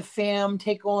you and the fam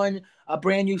take on a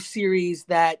brand new series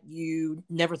that you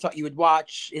never thought you would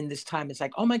watch in this time? It's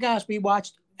like, oh my gosh, we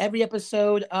watched every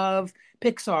episode of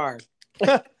Pixar.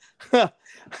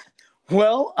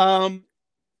 Well, I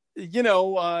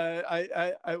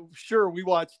sure we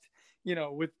watched,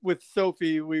 with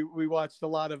Sophie, we watched a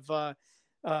lot of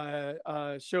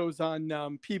shows on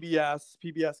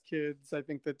PBS Kids. I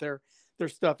think that their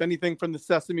stuff, anything from the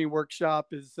Sesame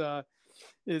Workshop is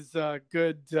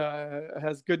good,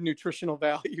 has good nutritional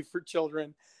value for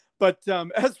children. But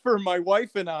as for my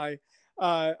wife and I,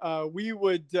 we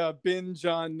would binge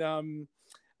on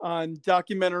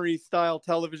documentary style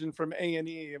television from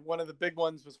A&E. One of the big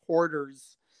ones was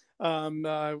Hoarders.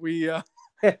 We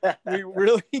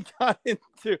really got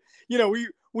into,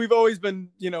 we've always been,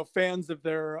 fans of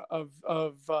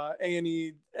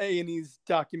A&E's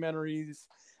documentaries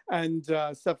and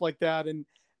stuff like that. And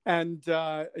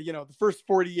the first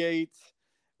 48,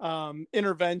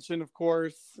 Intervention, of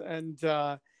course, and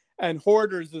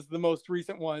Hoarders is the most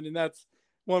recent one, and that's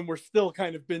one we're still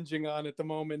kind of binging on at the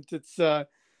moment. It's not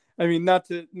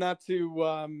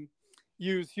to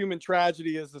use human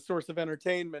tragedy as a source of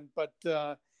entertainment, but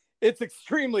it's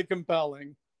extremely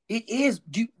compelling. It is.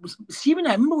 Stephen,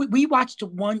 I remember we watched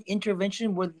one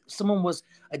Intervention where someone was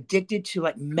addicted to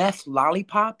like meth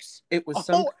lollipops. It was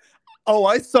Oh,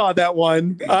 I saw that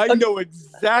one. I know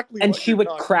exactly And what she you're would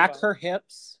talking crack about. her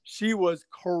hips. She was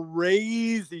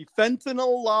crazy.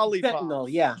 Fentanyl lollipops. Fentanyl,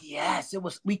 yeah. Yes, it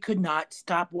was. We could not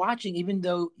stop watching, even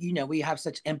though we have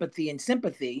such empathy and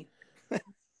sympathy.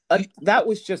 That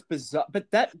was just bizarre,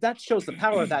 but that shows the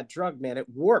power of that drug, man. It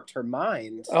warped her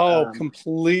mind. Oh,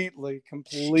 completely.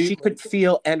 She could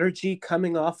feel energy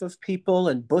coming off of people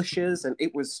and bushes, and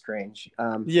it was strange.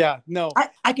 Yeah, no.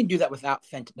 I can do that without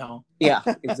fentanyl. Yeah,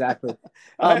 exactly.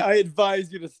 I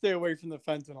advise you to stay away from the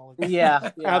fentanyl.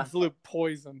 Yeah. Absolute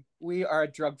poison. We are a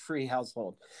drug-free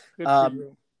household. Good for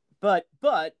you. But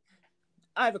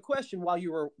I have a question. While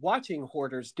you were watching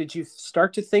Hoarders, did you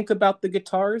start to think about the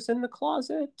guitars in the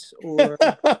closet or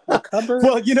the cupboard?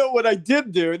 Well, you know what I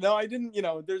did do? No, I didn't.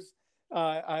 There's,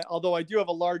 although I do have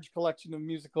a large collection of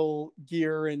musical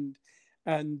gear and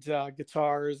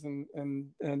guitars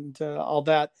and all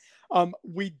that.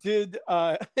 We did.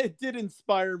 It did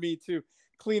inspire me to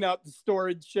clean out the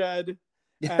storage shed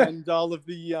and all of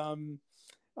the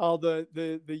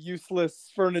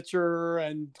useless furniture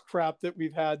and crap that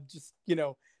we've had just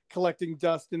collecting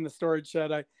dust in the storage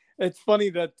shed. It's funny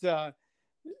that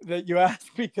you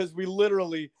asked, because we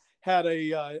literally had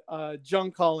a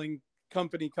junk hauling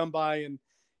company come by and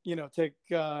take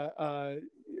a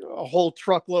whole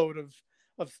truckload of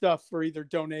stuff for either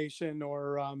donation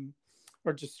or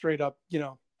just straight up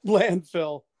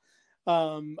landfill.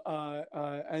 And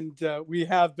we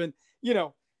have been,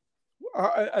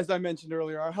 as I mentioned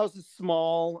earlier, our house is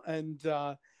small, and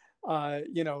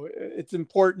it's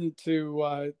important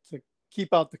to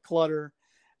keep out the clutter.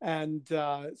 And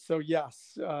so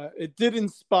yes, it did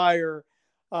inspire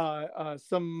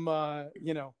some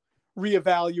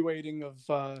reevaluating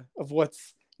of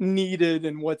what's needed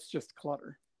and what's just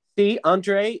clutter. See,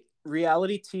 Andre,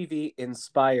 reality TV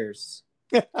inspires.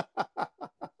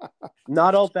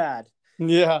 Not all bad.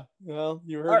 Yeah, well,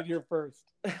 you heard it here first.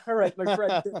 All right, my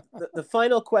friend. The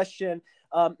final question.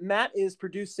 Matt is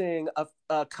producing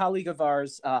a colleague of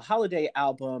ours holiday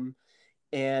album,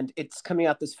 and it's coming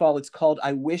out this fall. It's called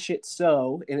 "I Wish It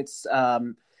So," and it's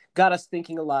got us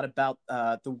thinking a lot about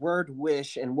the word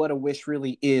 "wish" and what a wish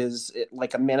really is,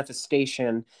 like a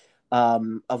manifestation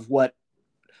of what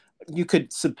you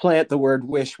could supplant the word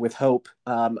 "wish" with hope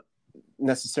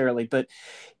necessarily, but.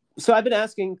 So I've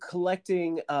been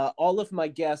collecting all of my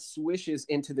guests' wishes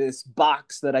into this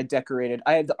box that I decorated.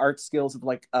 I had the art skills of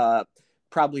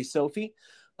probably Sophie.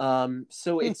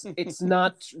 So it's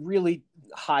not really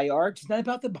high art. It's not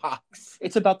about the box.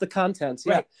 It's about the contents.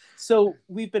 Yeah. Right. So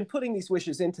we've been putting these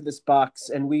wishes into this box,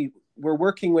 and we're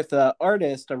working with a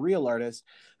real artist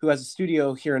who has a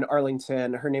studio here in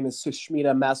Arlington. Her name is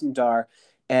Sushmita Mazumdar,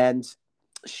 and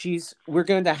we're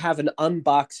going to have an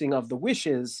unboxing of the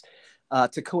wishes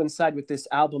to coincide with this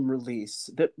album release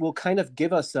that will kind of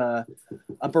give us a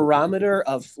barometer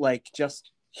of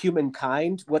just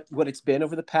humankind, what it's been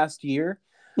over the past year.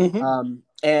 Mm-hmm.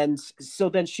 And so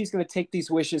then she's going to take these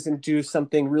wishes and do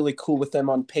something really cool with them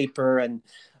on paper, and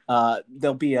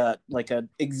there'll be a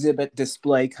exhibit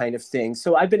display kind of thing.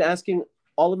 So I've been asking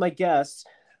all of my guests,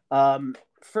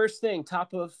 first thing,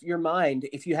 top of your mind,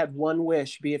 if you had one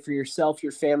wish, be it for yourself,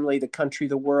 your family, the country,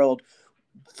 the world,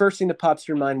 first thing that pops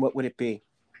to your mind, what would it be?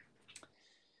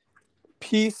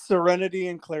 Peace, serenity,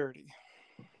 and clarity.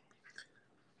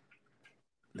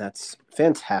 That's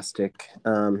fantastic.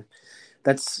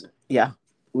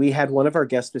 We had one of our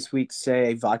guests this week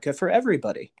say vodka for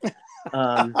everybody.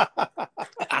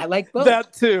 I like both.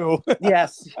 That too.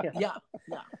 Yes. Yeah.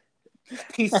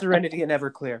 Peace, serenity, and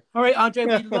Everclear. All right, Andre,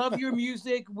 we love your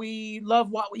music. We love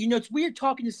it's weird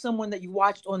talking to someone that you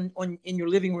watched on in your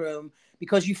living room,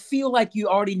 because you feel like you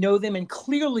already know them, and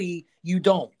clearly you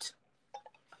don't.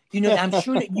 I'm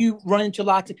sure that you run into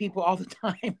lots of people all the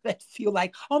time that feel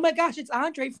like, oh my gosh, it's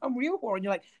Andre from Real Horror. And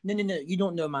you're like, no, you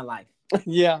don't know my life.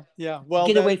 Yeah. Well,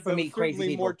 get away from me, crazy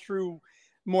people.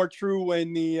 More true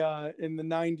in the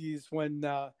 90s when,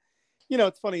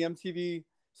 it's funny, MTV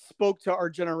spoke to our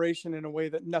generation in a way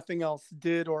that nothing else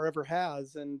did or ever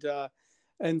has.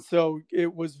 And so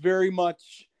it was very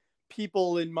much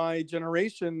people in my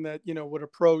generation that, would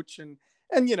approach and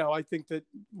I think that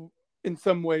in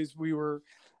some ways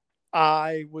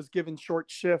I was given short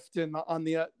shift on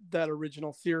that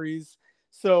original series.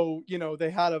 So, they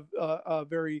had a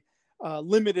very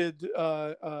limited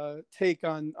take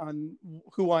on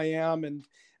who I am.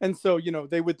 And so,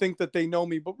 they would think that they know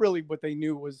me, but really what they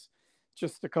knew was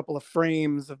just a couple of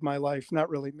frames of my life, not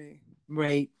really me.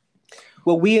 Right.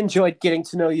 Well, we enjoyed getting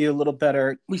to know you a little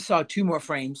better. We saw 2 more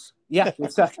frames. Yeah, we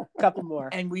saw a couple more.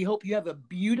 And we hope you have a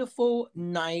beautiful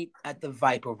night at the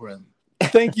Viper Room.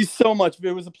 Thank you so much.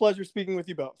 It was a pleasure speaking with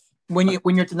you both. When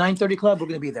you're at the 9:30 Club, we're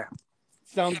going to be there.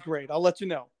 Sounds great. I'll let you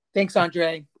know. Thanks,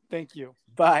 Andre. Thank you.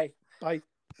 Bye. Bye.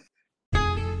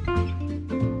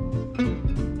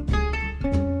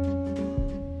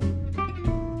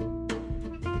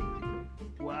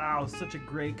 Wow, such a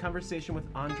great conversation with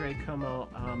Andre Comeau.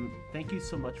 Thank you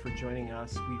so much for joining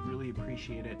us. We really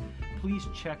appreciate it. Please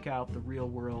check out the Real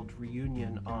World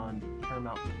Reunion on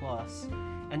Paramount Plus,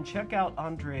 and check out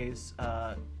Andre's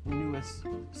newest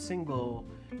single,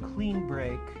 Clean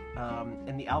Break.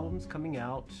 And the album's coming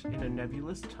out in a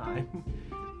nebulous time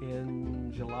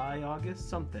in July, August,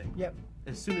 something. Yep.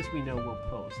 As soon as we know, we'll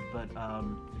post. But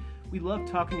we love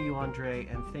talking to you, Andre,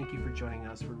 and thank you for joining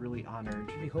us. We're really honored.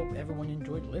 We hope everyone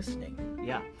enjoyed listening.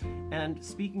 Yeah. And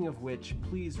speaking of which,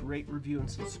 please rate, review,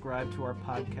 and subscribe to our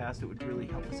podcast. It would really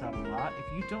help us out a lot. If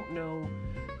you don't know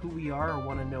who we are or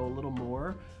want to know a little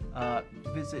more,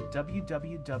 visit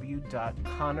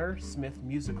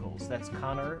www.ConnorSmithMusicals. That's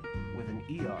Connor with an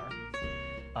ER.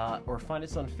 Or find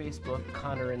us on Facebook,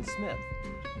 Connor and Smith.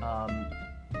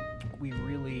 We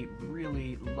really,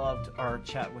 really loved our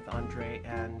chat with Andre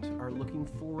and are looking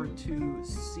forward to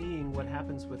seeing what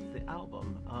happens with the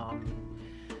album.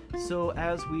 So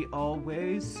as we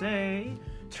always say,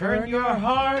 turn your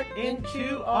heart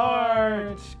into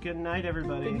art. Good night,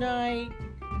 everybody. Good night.